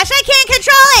 Oh my gosh, I can't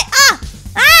control it.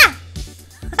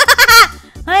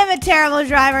 I am a terrible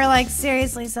driver, like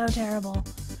seriously so terrible.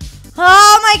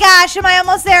 Oh my gosh, am I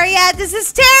almost there yet? This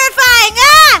is terrifying.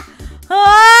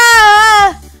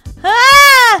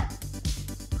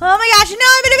 Oh my gosh, no,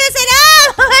 I'm gonna miss it.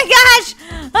 Oh my gosh,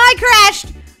 I crashed.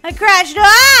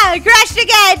 I crashed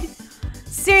again.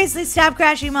 Seriously, stop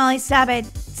crashing, Molly. Stop it.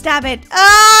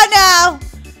 Oh no.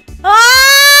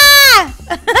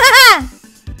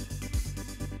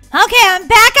 Okay, I'm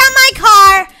back on my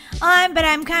car. But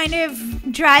I'm kind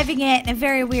of driving it in a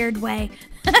very weird way.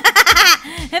 And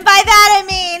by that I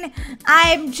mean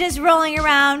I'm just rolling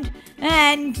around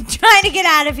and trying to get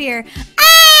out of here.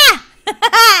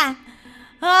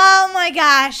 Oh my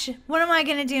gosh. What am I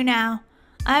gonna do now?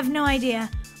 I have no idea.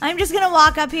 I'm just gonna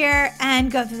walk up here and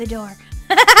go through the door.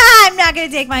 I'm not gonna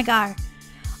take my car.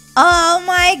 Oh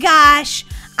my gosh.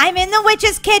 I'm in the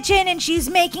witch's kitchen and she's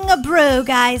making a brew,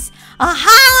 guys. A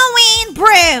Halloween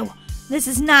brew. This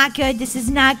is not good.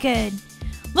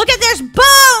 Look at, there's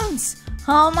bones.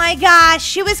 Oh my gosh.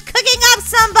 She was cooking up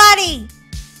somebody.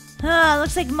 Oh,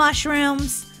 looks like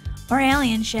mushrooms or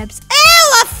alien ships.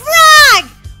 Ew, a frog.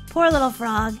 Poor little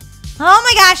frog. Oh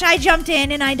my gosh, I jumped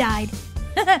in and I died.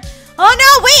 Oh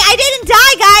no, wait, I didn't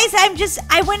die, guys.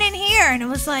 I went in here and it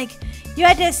was like, you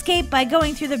had to escape by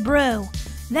going through the brew.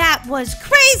 That was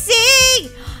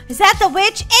crazy. Is that the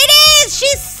witch? It is.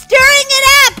 She's stirring it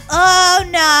up. Oh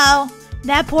no.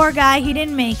 That poor guy, he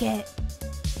didn't make it.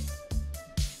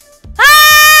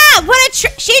 Ah,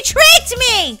 she tricked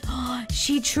me.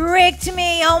 She tricked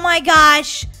me. Oh my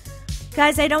gosh.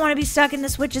 Guys, I don't want to be stuck in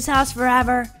this witch's house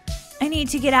forever. I need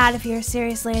to get out of here.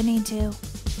 Seriously, I need to.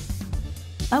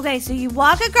 Okay, so you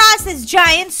walk across this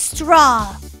giant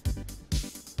straw.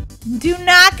 Do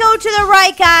not go to the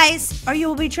right, guys, or you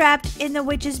will be trapped in the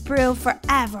witch's brew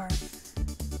forever.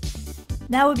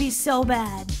 That would be so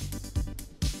bad.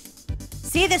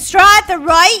 See the straw at the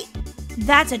right?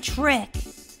 That's a trick.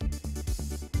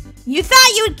 You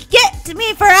thought you'd get to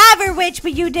me forever, witch,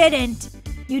 but you didn't.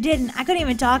 I couldn't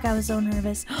even talk. I was so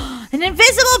nervous. An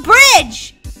invisible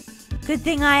bridge! Good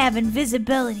thing I have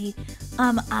invisibility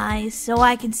eyes so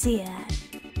I can see it.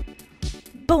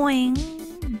 Boing,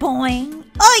 boing.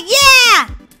 Oh,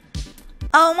 yeah!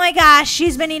 Oh my gosh,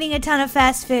 she's been eating a ton of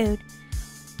fast food.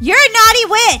 You're a naughty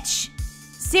witch.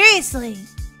 Seriously.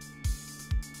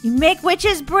 You make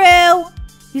witch's brew.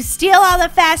 You steal all the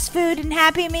fast food and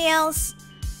Happy Meals.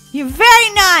 You're very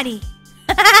naughty.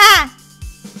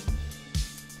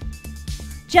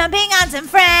 Jumping on some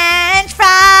French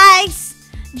fries.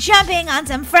 Jumping on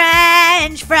some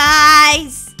French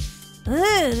fries.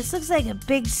 Ooh, this looks like a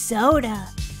big soda.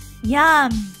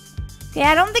 Yum. Okay,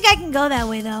 I don't think I can go that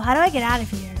way, though. How do I get out of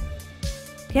here?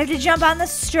 You have to jump on the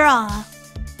straw.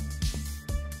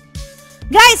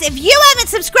 Guys, if you haven't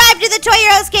subscribed to the Toy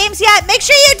Heroes games yet, make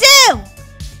sure you do!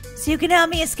 So you can help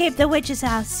me escape the witch's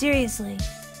house. Seriously.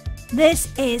 This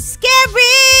is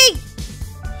scary!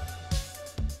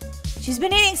 She's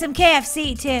been eating some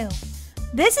KFC, too.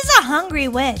 This is a hungry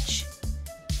witch.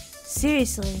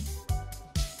 Seriously.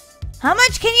 How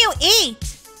much can you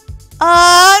eat?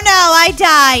 Oh, no, I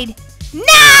died.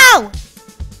 No!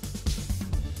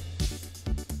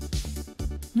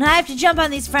 Now I have to jump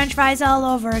on these French fries all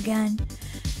over again.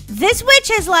 This witch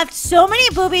has left so many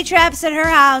booby traps at her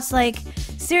house. Like,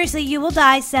 seriously, you will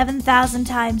die 7,000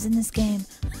 times in this game.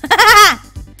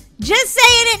 Just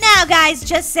saying it now, guys.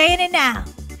 Just saying it now.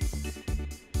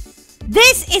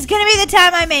 This is going to be the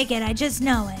time I make it. I just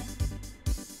know it.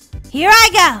 Here I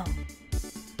go.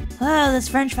 Oh, this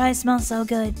French fry smells so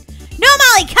good. No,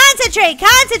 Molly, concentrate,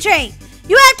 concentrate.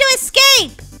 You have to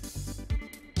escape.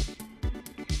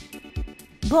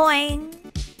 Boing,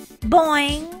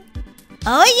 boing.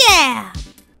 Oh, yeah.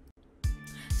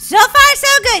 So far, so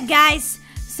good, guys.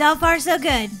 So far, so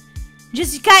good.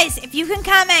 Just, guys, if you can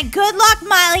comment good luck,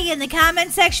 Molly, in the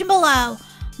comment section below,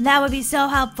 that would be so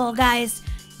helpful, guys.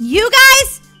 You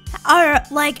guys are,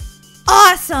 like,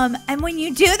 awesome. And when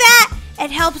you do that,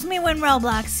 it helps me win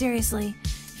Roblox, seriously.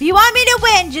 If you want me to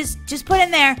win, just put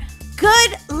in there,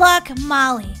 good luck,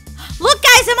 Molly. Look,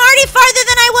 guys, I'm already farther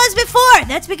than I was before.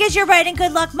 That's because you're writing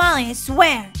good luck, Molly, I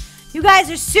swear. You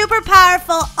guys are super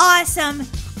powerful, awesome,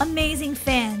 amazing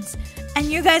fans. And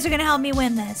you guys are going to help me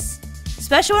win this.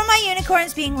 Especially when my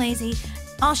unicorn's being lazy.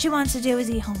 All she wants to do is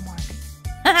eat homework.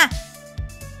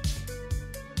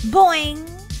 Boing.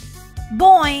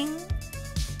 Boing.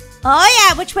 Oh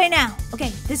yeah, which way now?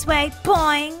 Okay, this way.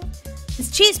 Boing. This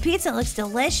cheese pizza looks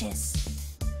delicious.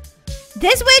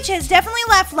 This witch has definitely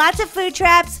left lots of food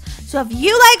traps. So if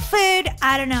you like food,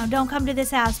 I don't know, don't come to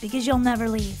this house because you'll never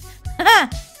leave.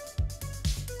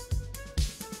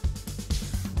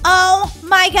 Oh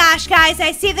my gosh, guys,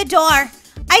 I see the door.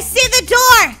 I see the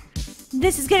door!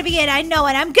 This is gonna be it, I know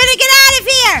it. I'm gonna get out of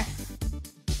here!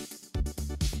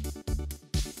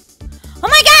 Oh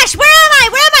my gosh, where am I?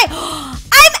 Where am I?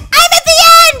 I'm at the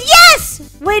end! Yes!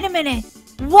 Wait a minute.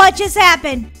 What just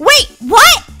happened? Wait,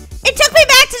 what? It took me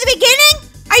back to the beginning?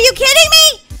 Are you kidding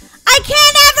me? I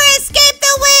can't ever escape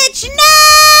the witch! No!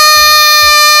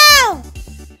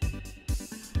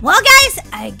 Well, guys,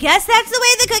 I guess that's the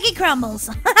way the cookie crumbles.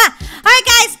 Alright,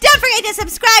 guys, don't forget to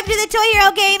subscribe to the Toy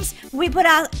Hero Games. We put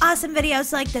out awesome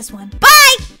videos like this one.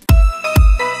 Bye!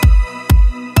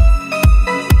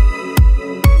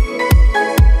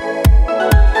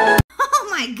 Oh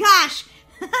my gosh!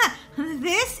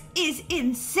 This is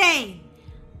insane.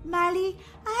 Molly,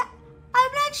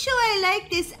 I'm not sure I like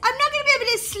this. I'm not going to be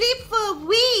able to sleep for a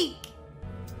week.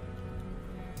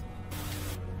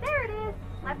 There it is.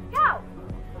 Let's go.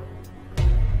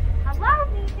 Hello,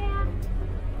 me-man.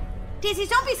 Daisy,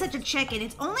 don't be such a chicken.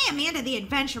 It's only Amanda the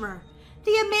Adventurer.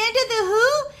 The Amanda the who?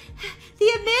 The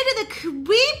Amanda the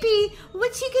creepy?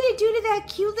 What's he gonna do to that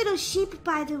cute little sheep,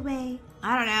 by the way?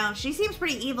 I don't know. She seems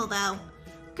pretty evil, though.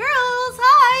 Girls,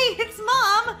 hi, it's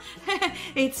Mom.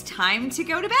 It's time to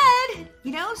go to bed.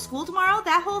 You know, school tomorrow,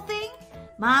 that whole thing.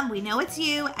 Mom, we know it's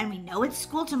you, and we know it's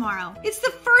school tomorrow. It's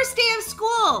the first day of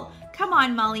school. Come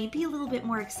on, Molly, be a little bit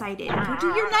more excited. Go do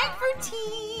your night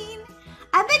routine.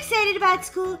 I'm excited about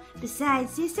school.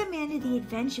 Besides, this Amanda the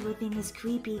Adventurer thing is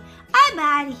creepy. I'm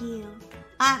out of here.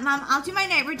 Mom, I'll do my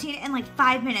night routine in like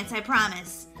 5 minutes, I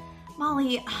promise.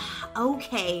 Molly,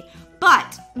 okay.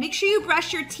 But make sure you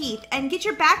brush your teeth and get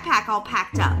your backpack all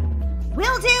packed up.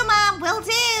 Will do, Mom, will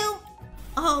do.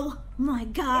 Oh my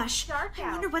gosh. I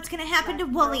wonder what's going to happen to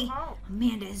Wooly.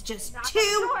 Amanda is just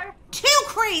too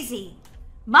crazy.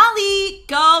 Molly,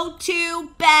 go to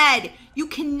bed. You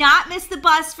cannot miss the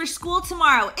bus for school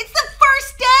tomorrow. It's the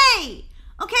first day.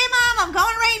 Okay, Mom, I'm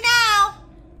going right now.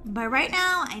 By right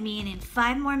now, I mean in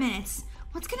 5 more minutes.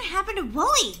 What's going to happen to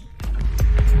Wooly?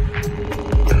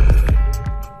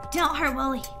 Don't hurt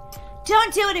Wooly.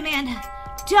 Don't do it, Amanda.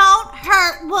 Don't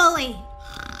hurt Wooly.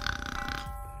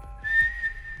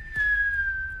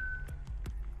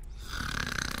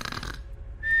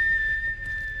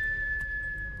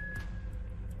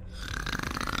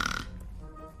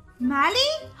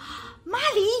 Molly?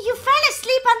 Molly, you fell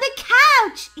asleep on the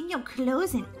couch! In your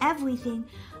clothes and everything.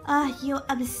 You're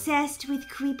obsessed with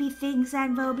creepy things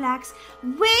on Roblox.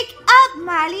 Wake up,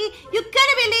 Molly! You're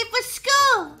gonna be late for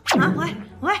school! Huh?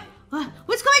 What?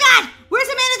 What's going on? Where's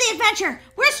Amanda the Adventure?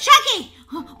 Where's Chucky?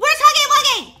 Where's Huggy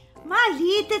Wuggy?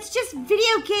 Molly, that's just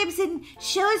video games and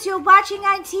shows you're watching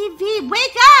on TV.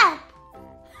 Wake up!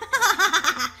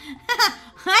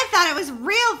 I thought it was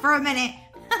real for a minute.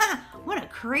 What a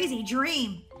crazy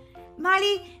dream.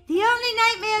 Molly, the only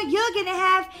nightmare you're gonna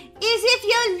have is if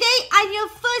you're late on your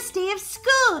first day of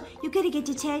school. You're gonna get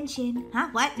detention. Huh?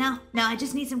 What? No, I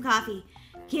just need some coffee.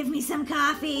 Give me some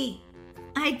coffee.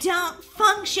 I don't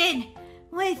function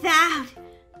without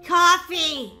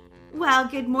coffee. Well,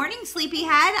 good morning,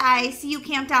 sleepyhead. I see you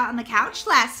camped out on the couch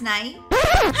last night.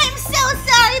 I'm so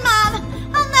sorry, Mom.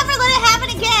 I'll never let it happen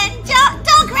again.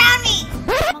 Don't ground me.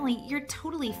 Molly, you're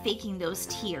totally faking those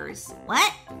tears.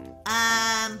 What?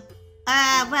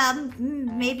 Well,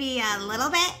 maybe a little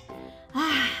bit.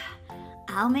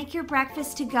 I'll make your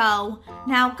breakfast to go.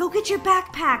 Now, go get your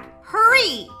backpack.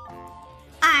 Hurry!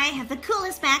 I have the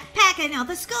coolest backpack in all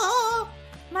the school.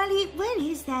 Molly, what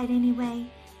is that anyway?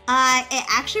 It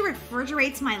actually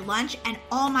refrigerates my lunch and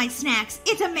all my snacks.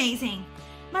 It's amazing.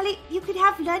 Molly, you could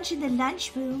have lunch in the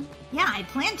lunchroom. Yeah, I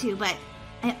plan to, but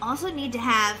I also need to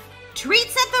have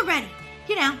treats at the ready.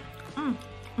 You know,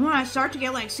 when I start to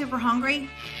get like super hungry.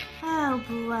 Oh,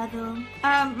 brother.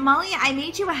 Molly, I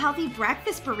made you a healthy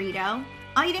breakfast burrito.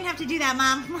 Oh, you didn't have to do that,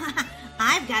 Mom.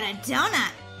 I've got a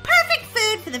donut. Perfect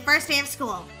food for the first day of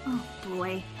school. Oh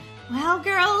boy. Well,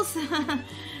 girls,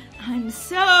 I'm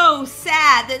so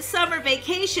sad that summer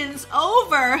vacation's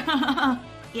over.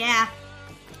 Yeah,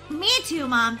 me too,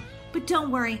 Mom. But don't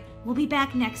worry, we'll be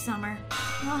back next summer.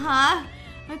 Uh-huh.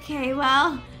 Okay,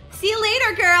 well, see you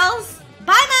later, girls.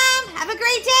 Bye, Mom. Have a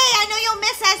great day. I know you'll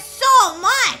miss us so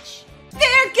much.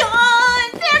 They're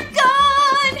gone! They're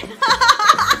gone!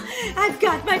 I've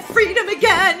got my freedom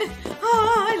again.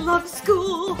 Oh, I love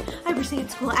school. I wish they had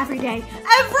school every day.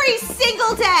 Every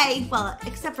single day! Well,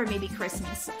 except for maybe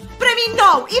Christmas. But I mean,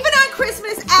 no, even on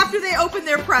Christmas after they open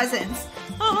their presents.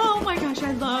 Oh my gosh,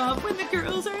 I love when the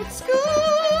girls are at school.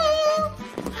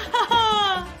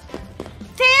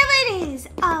 There it is.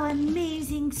 Oh,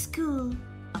 amazing school.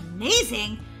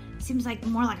 Amazing? Seems like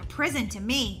more like a prison to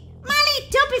me. Molly,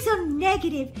 don't be so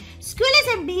negative. School is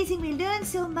amazing. We learn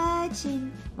so much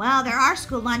and... Well, there are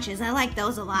school lunches. I like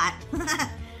those a lot.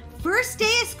 First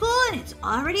day of school and it's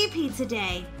already pizza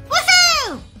day.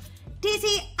 Woohoo!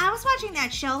 Daisy, I was watching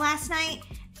that show last night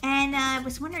and I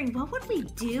was wondering what would we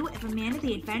do if Amanda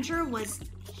the Adventurer was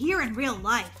here in real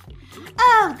life?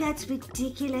 Oh, that's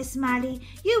ridiculous, Molly.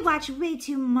 You watch way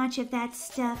too much of that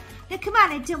stuff. Now, come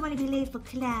on, I don't want to be late for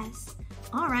class.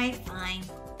 All right, fine.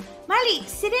 Molly,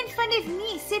 sit in front of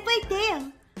me. Sit right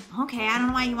there. Okay, I don't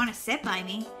know why you want to sit by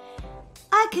me.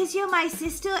 Because you're my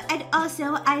sister, and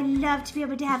also I love to be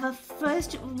able to have a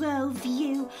first row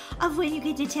view of when you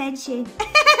get detention.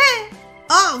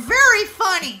 Oh, very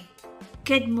funny.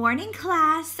 Good morning,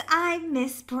 class. I'm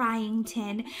Miss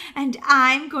Bryington, and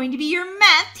I'm going to be your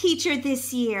math teacher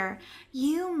this year.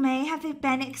 You may have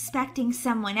been expecting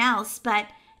someone else, but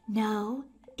no,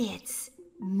 it's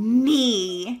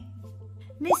me.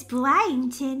 Miss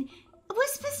Bryington, we're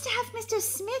supposed to have Mr.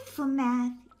 Smith for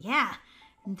math. Yeah,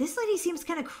 this lady seems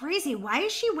kind of crazy. Why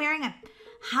is she wearing a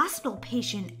hospital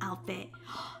patient outfit?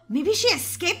 Maybe she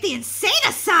escaped the insane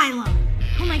asylum.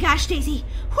 Oh my gosh, Daisy,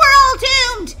 we're all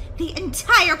doomed. The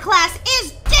entire class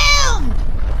is doomed.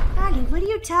 Molly, what are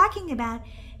you talking about?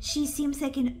 She seems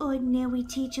like an ordinary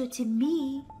teacher to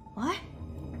me. What?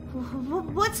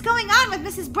 What's going on with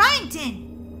Mrs. Bryington?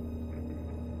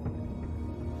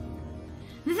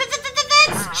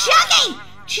 That's Chucky!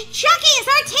 Chucky is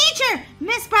our teacher!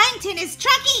 Miss Bryington is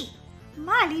Chucky!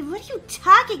 Molly, what are you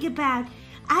talking about?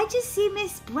 I just see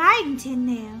Miss Bryington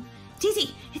there.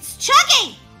 Daisy, it's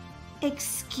Chucky!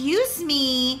 Excuse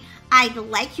me. I'd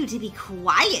like you to be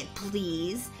quiet,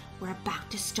 please. We're about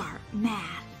to start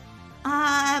math.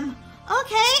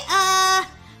 Okay,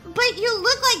 but you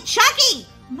look like Chucky!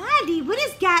 Molly, what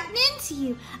has gotten into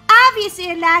you?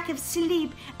 Obviously a lack of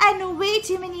sleep and way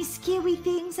too many scary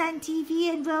things on TV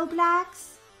and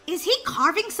Roblox. Is he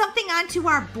carving something onto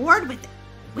our board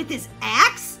with his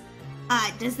axe?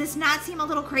 Does this not seem a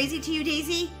little crazy to you,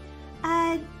 Daisy?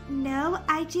 No,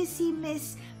 I just see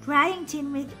Miss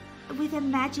Bryington with a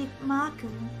magic marker.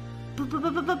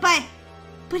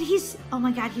 But he's, oh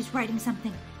my god, he's writing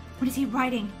something. What is he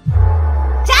writing?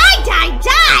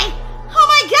 Die! Oh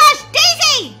my gosh,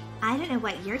 Daisy! I don't know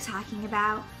what you're talking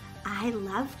about. I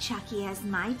love Chucky as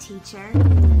my teacher.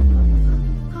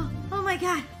 Oh my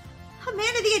god,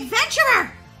 Amanda the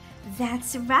Adventurer!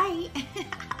 That's right.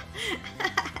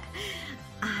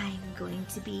 I'm going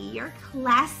to be your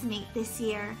classmate this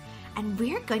year, and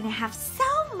we're going to have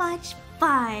so much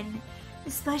fun,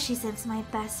 especially since my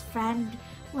best friend,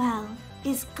 well,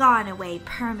 is gone away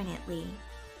permanently.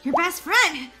 Your best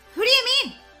friend? Who do you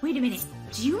mean? Wait a minute,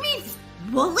 do you mean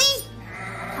Wooly?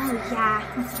 Oh yeah,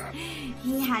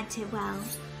 he had to, well,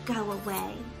 go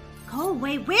away. Go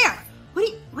away where?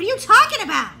 What are you talking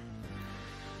about?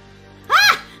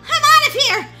 Ah! I'm out of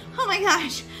here! Oh my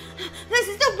gosh! This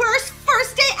is the worst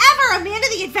first day ever! Amanda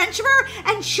the Adventurer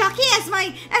and Chucky as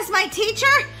my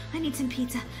teacher? I need some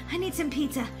pizza.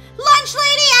 Lunch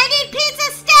lady, I need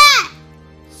pizza stat!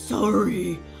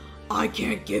 Sorry, I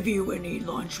can't give you any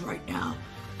lunch right now.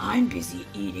 I'm busy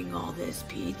eating all this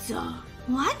pizza.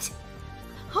 What?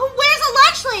 Oh, where's the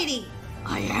lunch lady?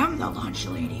 I am the lunch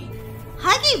lady.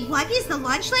 Huggy Wuggy's the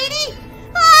lunch lady?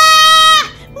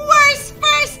 Ah! Worst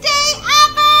first day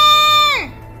ever!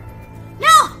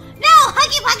 No,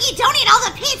 Huggy Wuggy, don't eat all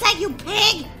the pizza, you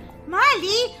pig!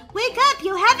 Molly, wake up.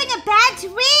 You're having a bad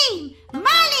dream.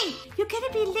 Molly, you're going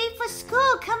to be late for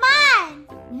school. Come on.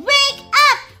 Wake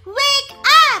up.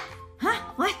 Huh?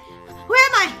 What? Where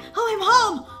am I? Oh, I'm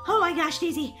home. Oh my gosh,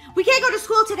 Daisy. We can't go to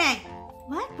school today.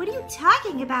 What? What are you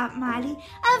talking about, Molly?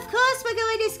 Of course we're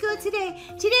going to school today.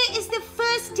 Today is the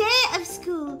first day of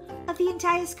school of the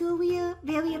entire school year.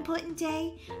 Very important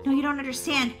day. No, you don't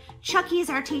understand. Chucky is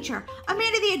our teacher.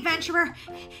 Amanda the Adventurer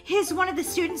is one of the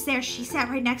students there. She sat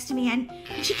right next to me and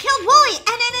she killed Wooly.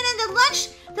 And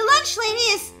the lunch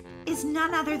lady is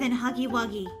none other than Huggy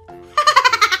Wuggy.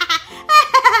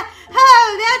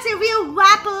 Oh, that's a real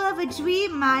whopper of a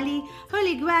dream, Molly.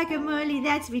 Holy guacamole,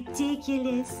 that's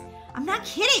ridiculous. I'm not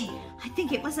kidding. I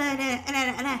think it was a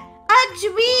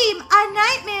dream, a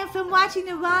nightmare from watching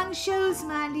the wrong shows,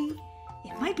 Molly.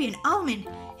 It might be an omen.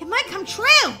 It might come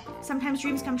true. Sometimes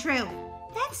dreams come true.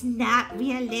 That's not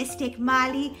realistic,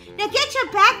 Molly. Now get your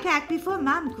backpack before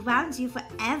Mom grounds you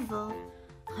forever.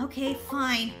 Okay,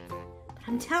 fine. But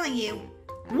I'm telling you,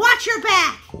 watch your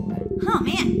back. Oh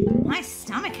man, my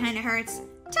stomach kind of hurts.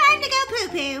 Time to go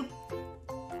poo-poo.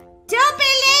 Don't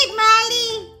be late,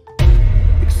 Molly.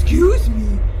 Excuse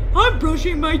me, I'm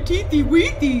brushing my teethy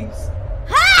weethies.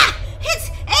 Ah!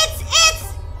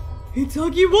 It's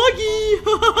Huggy Wuggy.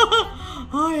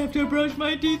 I have to brush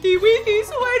my teethy weethies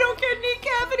so I don't get any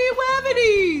cavity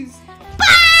wavities.